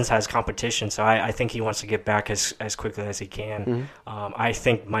 Justin Evans has competition, so I think he wants to get back as quickly as he can. Mm-hmm. I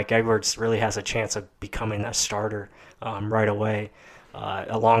think Mike Edwards really has a chance of becoming a starter right away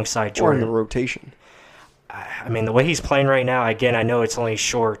alongside Jordan. Or in the rotation. I mean, the way he's playing right now, again, I know it's only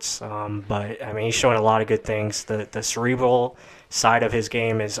shorts, but I mean, he's showing a lot of good things. The cerebral side of his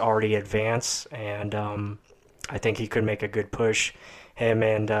game is already advanced, and I think he could make a good push. Him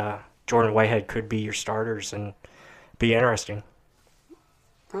and Jordan Whitehead could be your starters and be interesting.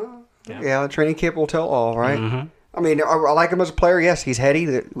 Yeah, the training camp will tell all, right? Mm-hmm. I mean, I like him as a player. Yes, he's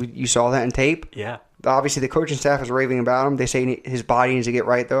heady. You saw that in tape. Yeah. Obviously, the coaching staff is raving about him. They say his body needs to get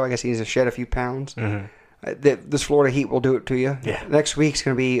right, though. I guess he needs to shed a few pounds. Mm-hmm. This Florida heat will do it to you. Yeah. Next week's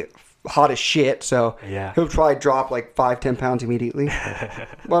going to be hot as shit, so he'll probably drop like 5-10 pounds immediately.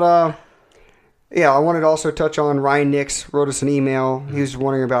 But, I wanted to also touch on Ryan Nix wrote us an email. He was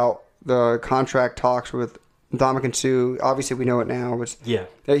wondering about the contract talks with Ndamukong Suh. Obviously, we know it now.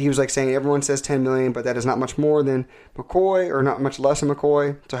 He was like saying everyone says $10 million, but that is not much more than McCoy, or not much less than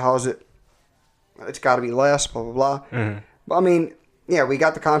McCoy. So how is it? It's got to be less. Blah blah blah. Mm-hmm. But I mean, we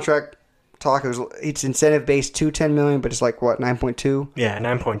got the contract talk. It's incentive based to $10 million, but it's like what, 9.2? Yeah,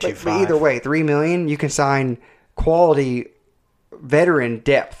 9.25. But either way, $3 million, you can sign quality veteran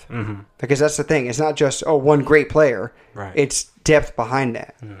depth, because that's the thing. It's not just one great player. Right. It's depth behind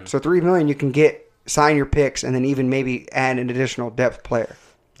that. Mm-hmm. So $3 million, you can sign your picks, and then even maybe add an additional depth player.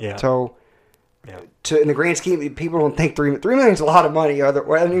 Yeah. So, in the grand scheme, people don't think $3 million is a lot of money,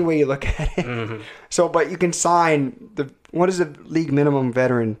 any way you look at it. Mm-hmm. So, but you can sign what is the league minimum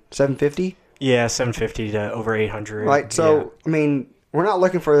veteran? $750? Yeah, $750 to over $800. Right. So, I mean, we're not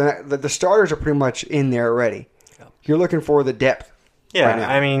looking for the starters are pretty much in there already. Yep. You're looking for the depth. Yeah, right now.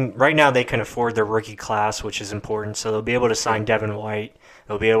 I mean, right now they can afford their rookie class, which is important. So they'll be able to sign Devin White.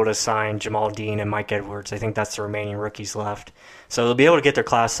 They'll be able to sign Jamal Dean and Mike Edwards. I think that's the remaining rookies left. So they'll be able to get their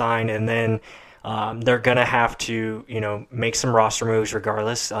class signed, and then they're going to have to, make some roster moves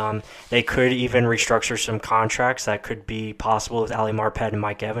regardless. They could even restructure some contracts. That could be possible with Ali Marpet and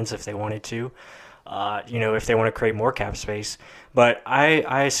Mike Evans if they wanted to, if they want to create more cap space. But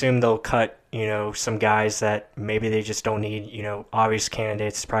I assume they'll cut, some guys that maybe they just don't need, obvious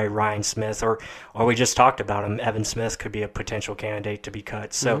candidates, probably Ryan Smith, or we just talked about him. Evan Smith could be a potential candidate to be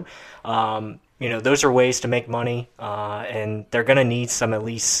cut. So, those are ways to make money, and they're going to need some at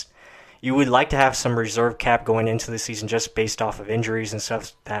least. You would like to have some reserve cap going into the season just based off of injuries and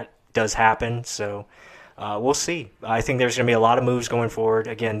stuff. That does happen. So we'll see. I think there's going to be a lot of moves going forward.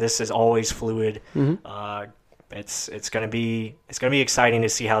 Again, this is always fluid. It's going to be exciting to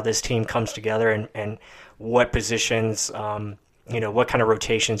see how this team comes together and what positions, what kind of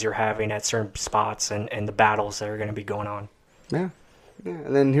rotations you're having at certain spots and the battles that are going to be going on. Yeah.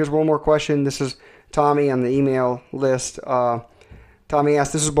 And then here's one more question. This is Tommy on the email list. Tommy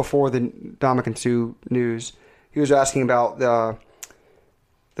asked, this is before the Ndamukong Suh news. He was asking about the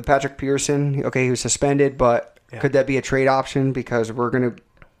Patrick Pearson. Okay, he was suspended, but could that be a trade option? Because we're going to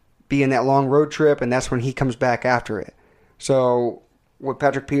be in that long road trip, and that's when he comes back after it. So would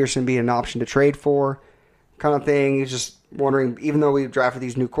Patrick Pearson be an option to trade for? Kind of thing. He's just wondering, even though we've drafted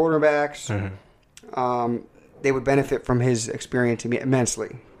these new quarterbacks, they would benefit from his experience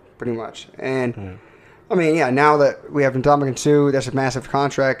immensely, pretty much. And now that we have Ndamukong Suh, that's a massive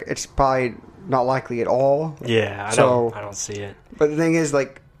contract. It's probably not likely at all. Yeah, I don't see it. But the thing is,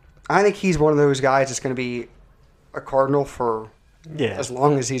 I think he's one of those guys that's going to be a Cardinal for as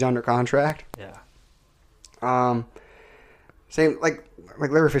long as he's under contract. Yeah. Same like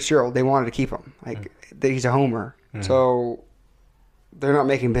Larry Fitzgerald. They wanted to keep him. He's a homer, so they're not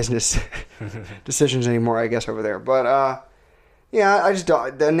making business decisions anymore, I guess, over there. But I just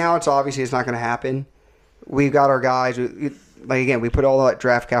don't. Now it's obviously it's not going to happen. We've got our guys. We put all that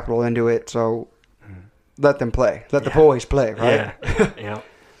draft capital into it, so let them play. Let the boys play, right? Yeah.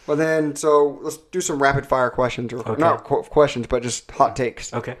 But then, so let's do some rapid fire questions, or not questions, but just hot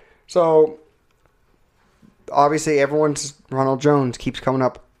takes. Okay. So obviously, everyone's Ronald Jones keeps coming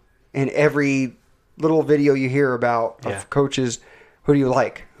up in every little video you hear about of coaches. Who do you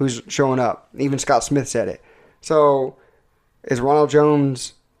like? Who's showing up? Even Scott Smith said it. So is Ronald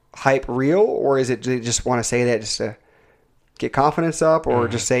Jones hype real, or is it they just want to say that just to get confidence up, or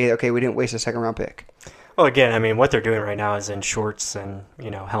just say, okay, we didn't waste a second-round pick? Well, again, what they're doing right now is in shorts and,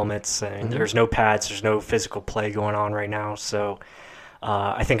 helmets, and there's no pads, there's no physical play going on right now. So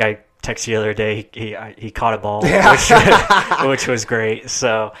I think I texted you the other day, he caught a ball, which was great.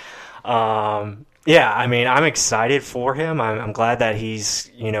 So, I'm excited for him. I'm glad that he's,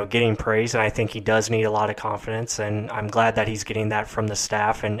 getting praise, and I think he does need a lot of confidence, and I'm glad that he's getting that from the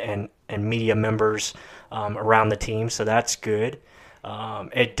staff and media members around the team, so that's good.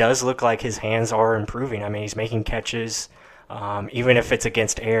 It does look like his hands are improving. He's making catches, even if it's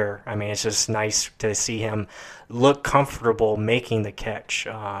against air. It's just nice to see him look comfortable making the catch.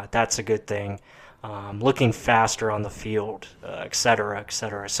 That's a good thing. Looking faster on the field, et cetera, et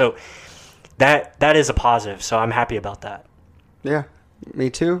cetera. So that is a positive, so I'm happy about that. Yeah, me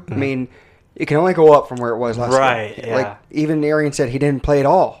too. It can only go up from where it was last year. Right, yeah. Even Arian said he didn't play at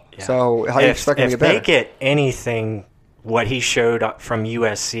all. Yeah. So how do you expect him to get better? If they get anything what he showed from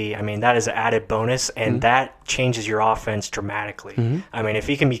USC, that is an added bonus, and that changes your offense dramatically. If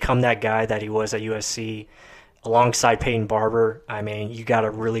he can become that guy that he was at USC alongside Peyton Barber, you got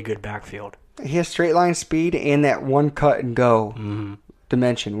a really good backfield. He has straight line speed and that one cut and go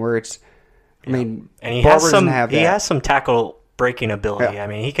dimension where it's, and he has some tackle breaking ability.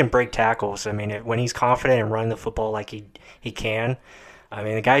 Yeah. He can break tackles. When he's confident and running the football like he can,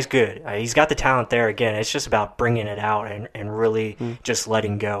 the guy's good. He's got the talent there. Again, it's just about bringing it out and really just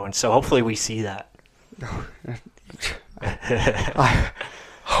letting go. And so hopefully we see that.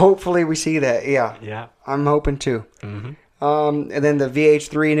 Hopefully we see that, yeah. Yeah. I'm hoping too. And then the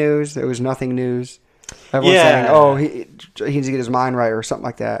VH3 news, there was nothing news. Everyone's saying, he needs to get his mind right or something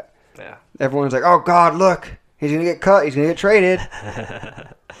like that. Yeah. Everyone's like, oh, God, look. He's going to get cut. He's going to get traded.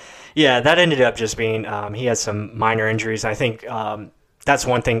 Yeah, that ended up just being he had some minor injuries. I think that's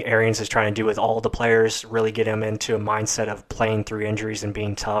one thing Arians is trying to do with all the players, really get them into a mindset of playing through injuries and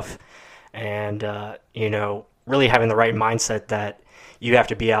being tough and, really having the right mindset that you have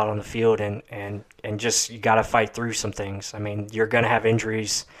to be out on the field and just you got to fight through some things. You're going to have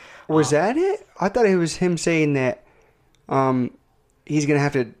injuries. Was that it? I thought it was him saying that he's going to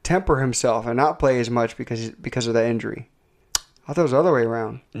have to temper himself and not play as much because of that injury. I thought it was the other way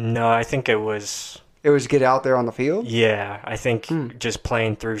around. No, I think it was... It was get out there on the field? Yeah, I think just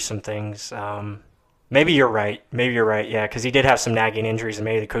playing through some things. Maybe you're right. Yeah, because he did have some nagging injuries, and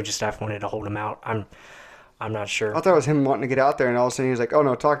maybe the coaching staff wanted to hold him out. I'm not sure. I thought it was him wanting to get out there, and all of a sudden he was like, "Oh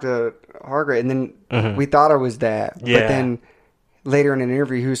no, talk to Hargrave," and then we thought it was that. Yeah. But then later in an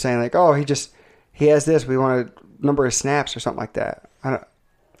interview, he was saying like, "Oh, he has this. We want a number of snaps or something like that."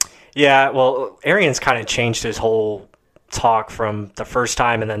 Yeah, well, Arians kind of changed his whole talk from the first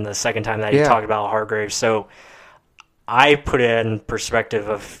time and then the second time that he talked about Hargraves. So I put it in perspective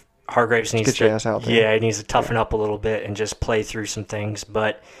of Hargraves needs to ass out there. Yeah, he needs to toughen up a little bit and just play through some things.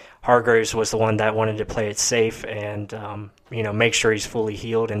 But Hargraves was the one that wanted to play it safe and make sure he's fully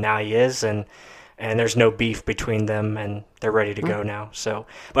healed, and now he is, and there's no beef between them, and they're ready to go now. So,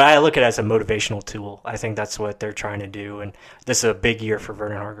 but I look at it as a motivational tool. I think that's what they're trying to do, and this is a big year for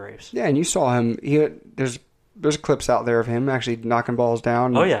Vernon Hargraves. Yeah, and you saw him. There's clips out there of him actually knocking balls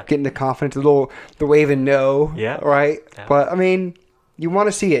down. Oh yeah, getting the confidence, the waving no. Yeah, right. Yeah. But I mean, you want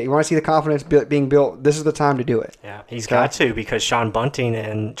to see it. You want to see the confidence being built. This is the time to do it. Yeah, he's got to, because Sean Bunting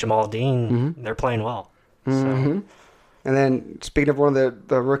and Jamal Dean, they're playing well. So. And then, speaking of one of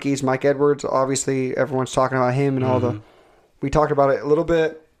the rookies, Mike Edwards, obviously everyone's talking about him and all the... We talked about it a little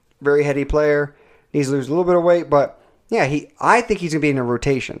bit. Very heady player. Needs to lose a little bit of weight, but yeah, I think he's going to be in a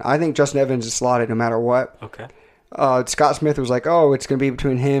rotation. I think Justin Evans is slotted no matter what. Okay. Scott Smith was like, oh, it's going to be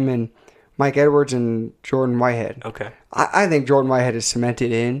between him and Mike Edwards and Jordan Whitehead. Okay. I think Jordan Whitehead is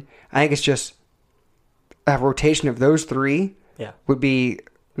cemented in. I think it's just a rotation of those three would be...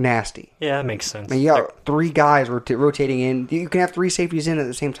 nasty. Yeah, that makes sense. I mean, you got three guys rotating in. You can have three safeties in at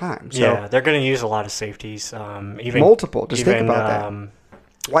the same time. So. Yeah, they're going to use a lot of safeties. Even multiple. Just think about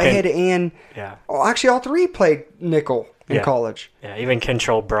that. Whitehead and actually all three played nickel in college. Yeah, even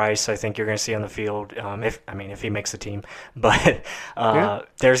Kentrell Bryce, I think you're going to see on the field. If he makes the team, but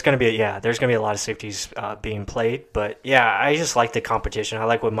there's going to be a lot of safeties being played. But yeah, I just like the competition. I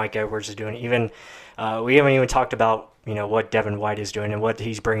like what Mike Edwards is doing. Even we haven't even talked about what Devin White is doing and what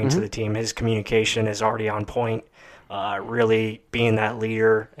he's bringing to the team. His communication is already on point, really being that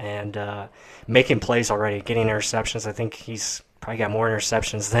leader and making plays already, getting interceptions. I think he's probably got more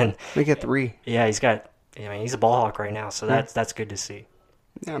interceptions than... They get 3. Yeah, he's a ball hawk right now, so that's good to see.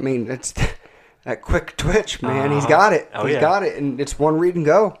 Yeah, I mean, it's that quick twitch, man. He's got it. He's got it, and it's one read and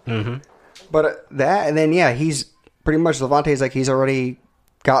go. Mm-hmm. But that, and then, he's pretty much, Levante's like he's already...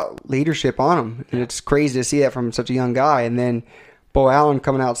 got leadership on him, and it's crazy to see that from such a young guy. And then Bo Allen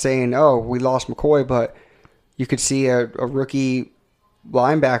coming out saying, "Oh, we lost McCoy," but you could see a rookie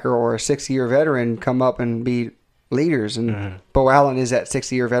linebacker or a 6-year veteran come up and be leaders. And Bo Allen is that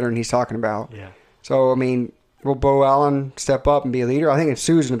 6-year veteran he's talking about. Yeah. So I mean, will Bo Allen step up and be a leader? I think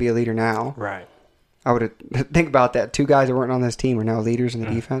Sue's going to be a leader now. Right. I would think about that. 2 guys that weren't on this team are now leaders in the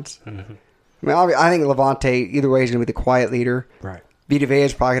defense. Mm-hmm. I mean, I think Levante either way is going to be the quiet leader. Right. Vita Vea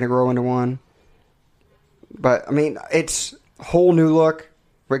is probably going to grow into one. But, I mean, it's a whole new look.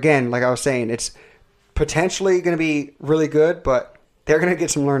 Again, like I was saying, it's potentially going to be really good, but they're going to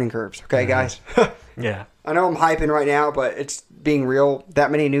get some learning curves. Okay, guys? Yeah. I know I'm hyping right now, but it's being real. That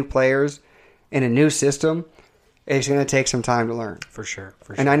many new players in a new system, it's going to take some time to learn. For sure.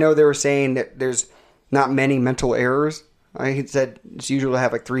 And I know they were saying that there's not many mental errors. He said it's usual to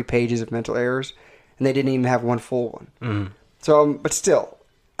have like 3 pages of mental errors, and they didn't even have one full one. Mm-hmm. So, but still,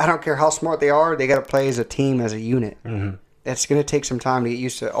 I don't care how smart they are. They got to play as a team, as a unit. Mm-hmm. It's going to take some time to get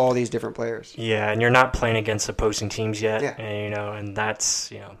used to all these different players. Yeah, and you're not playing against opposing teams yet. Yeah. And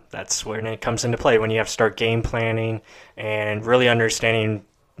that's when it comes into play, when you have to start game planning and really understanding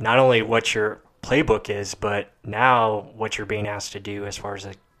not only what your playbook is, but now what you're being asked to do as far as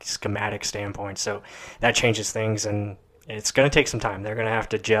a schematic standpoint. So that changes things, and it's going to take some time. They're going to have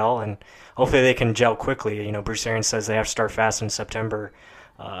to gel, and hopefully they can gel quickly. Bruce Arians says they have to start fast in September.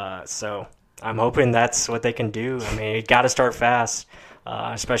 So I'm hoping that's what they can do. I mean, you got to start fast,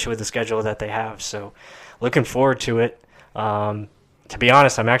 especially with the schedule that they have. So looking forward to it. To be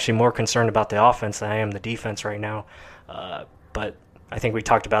honest, I'm actually more concerned about the offense than I am the defense right now. But I think we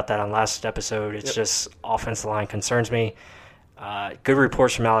talked about that on last episode. It's just offensive line concerns me. Good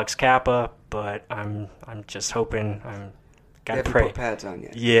reports from Alex Kappa, but I'm just hoping. Gotta pray. Put pads on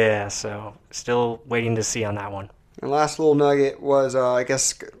yet. Yeah, so still waiting to see on that one. And last little nugget was, I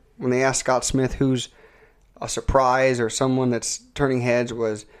guess, when they asked Scott Smith who's a surprise or someone that's turning heads,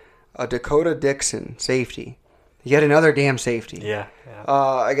 was Dakota Dixon, safety. Yet another damn safety. Yeah.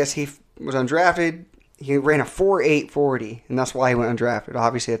 I guess he was undrafted. He ran a 4.8 40, and that's why he went undrafted.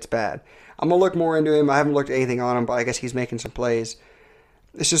 Obviously, it's bad. I'm going to look more into him. I haven't looked at anything on him, but I guess he's making some plays.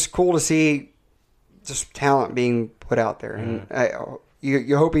 It's just cool to see just talent being put out there. And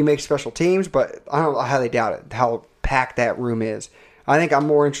you hope he makes special teams, but I highly doubt it, how packed that room is. I think I'm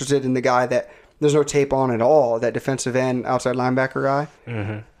more interested in the guy that there's no tape on at all. That defensive end, outside linebacker guy.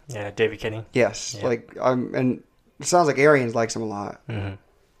 Mm-hmm. Yeah, David Kinney. Yes, Yeah. and it sounds like Arians likes him a lot. Mm-hmm.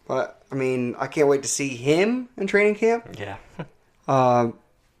 But I mean, I can't wait to see him in training camp. Yeah.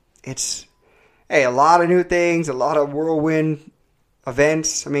 It's a lot of new things, a lot of whirlwind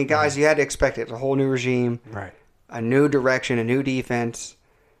events. I mean, guys, you had to expect it. A whole new regime, Right. a new direction, a new defense.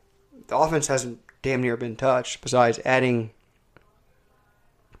 The offense hasn't damn near been touched besides adding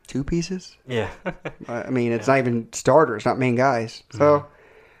 2 pieces. Yeah. I mean, it's not even starters, not main guys. So,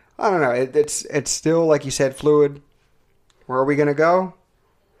 I don't know. It's still, like you said, fluid. Where are we going to go?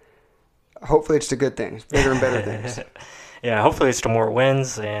 Hopefully it's to good things, bigger and better things. Yeah, hopefully it's to more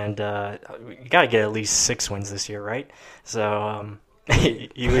wins, and you got to get at least 6 wins this year, right? So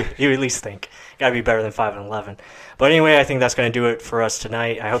you at least think got to be better than 5-11. But anyway, I think that's going to do it for us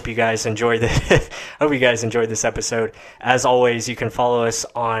tonight. I hope you guys enjoyed this episode. As always, you can follow us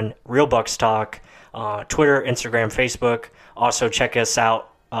on Real Bucs Talk, Twitter, Instagram, Facebook. Also, check us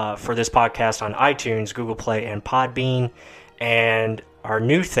out for this podcast on iTunes, Google Play, and Podbean. And our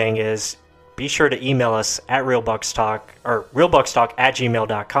new thing is, be sure to email us at realbuckstalk or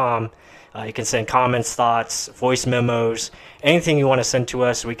realbuckstalk@gmail.com. You can send comments, thoughts, voice memos, anything you want to send to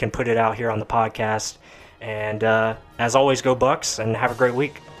us. We can put it out here on the podcast. And as always, go Bucs and have a great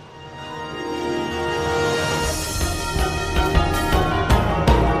week.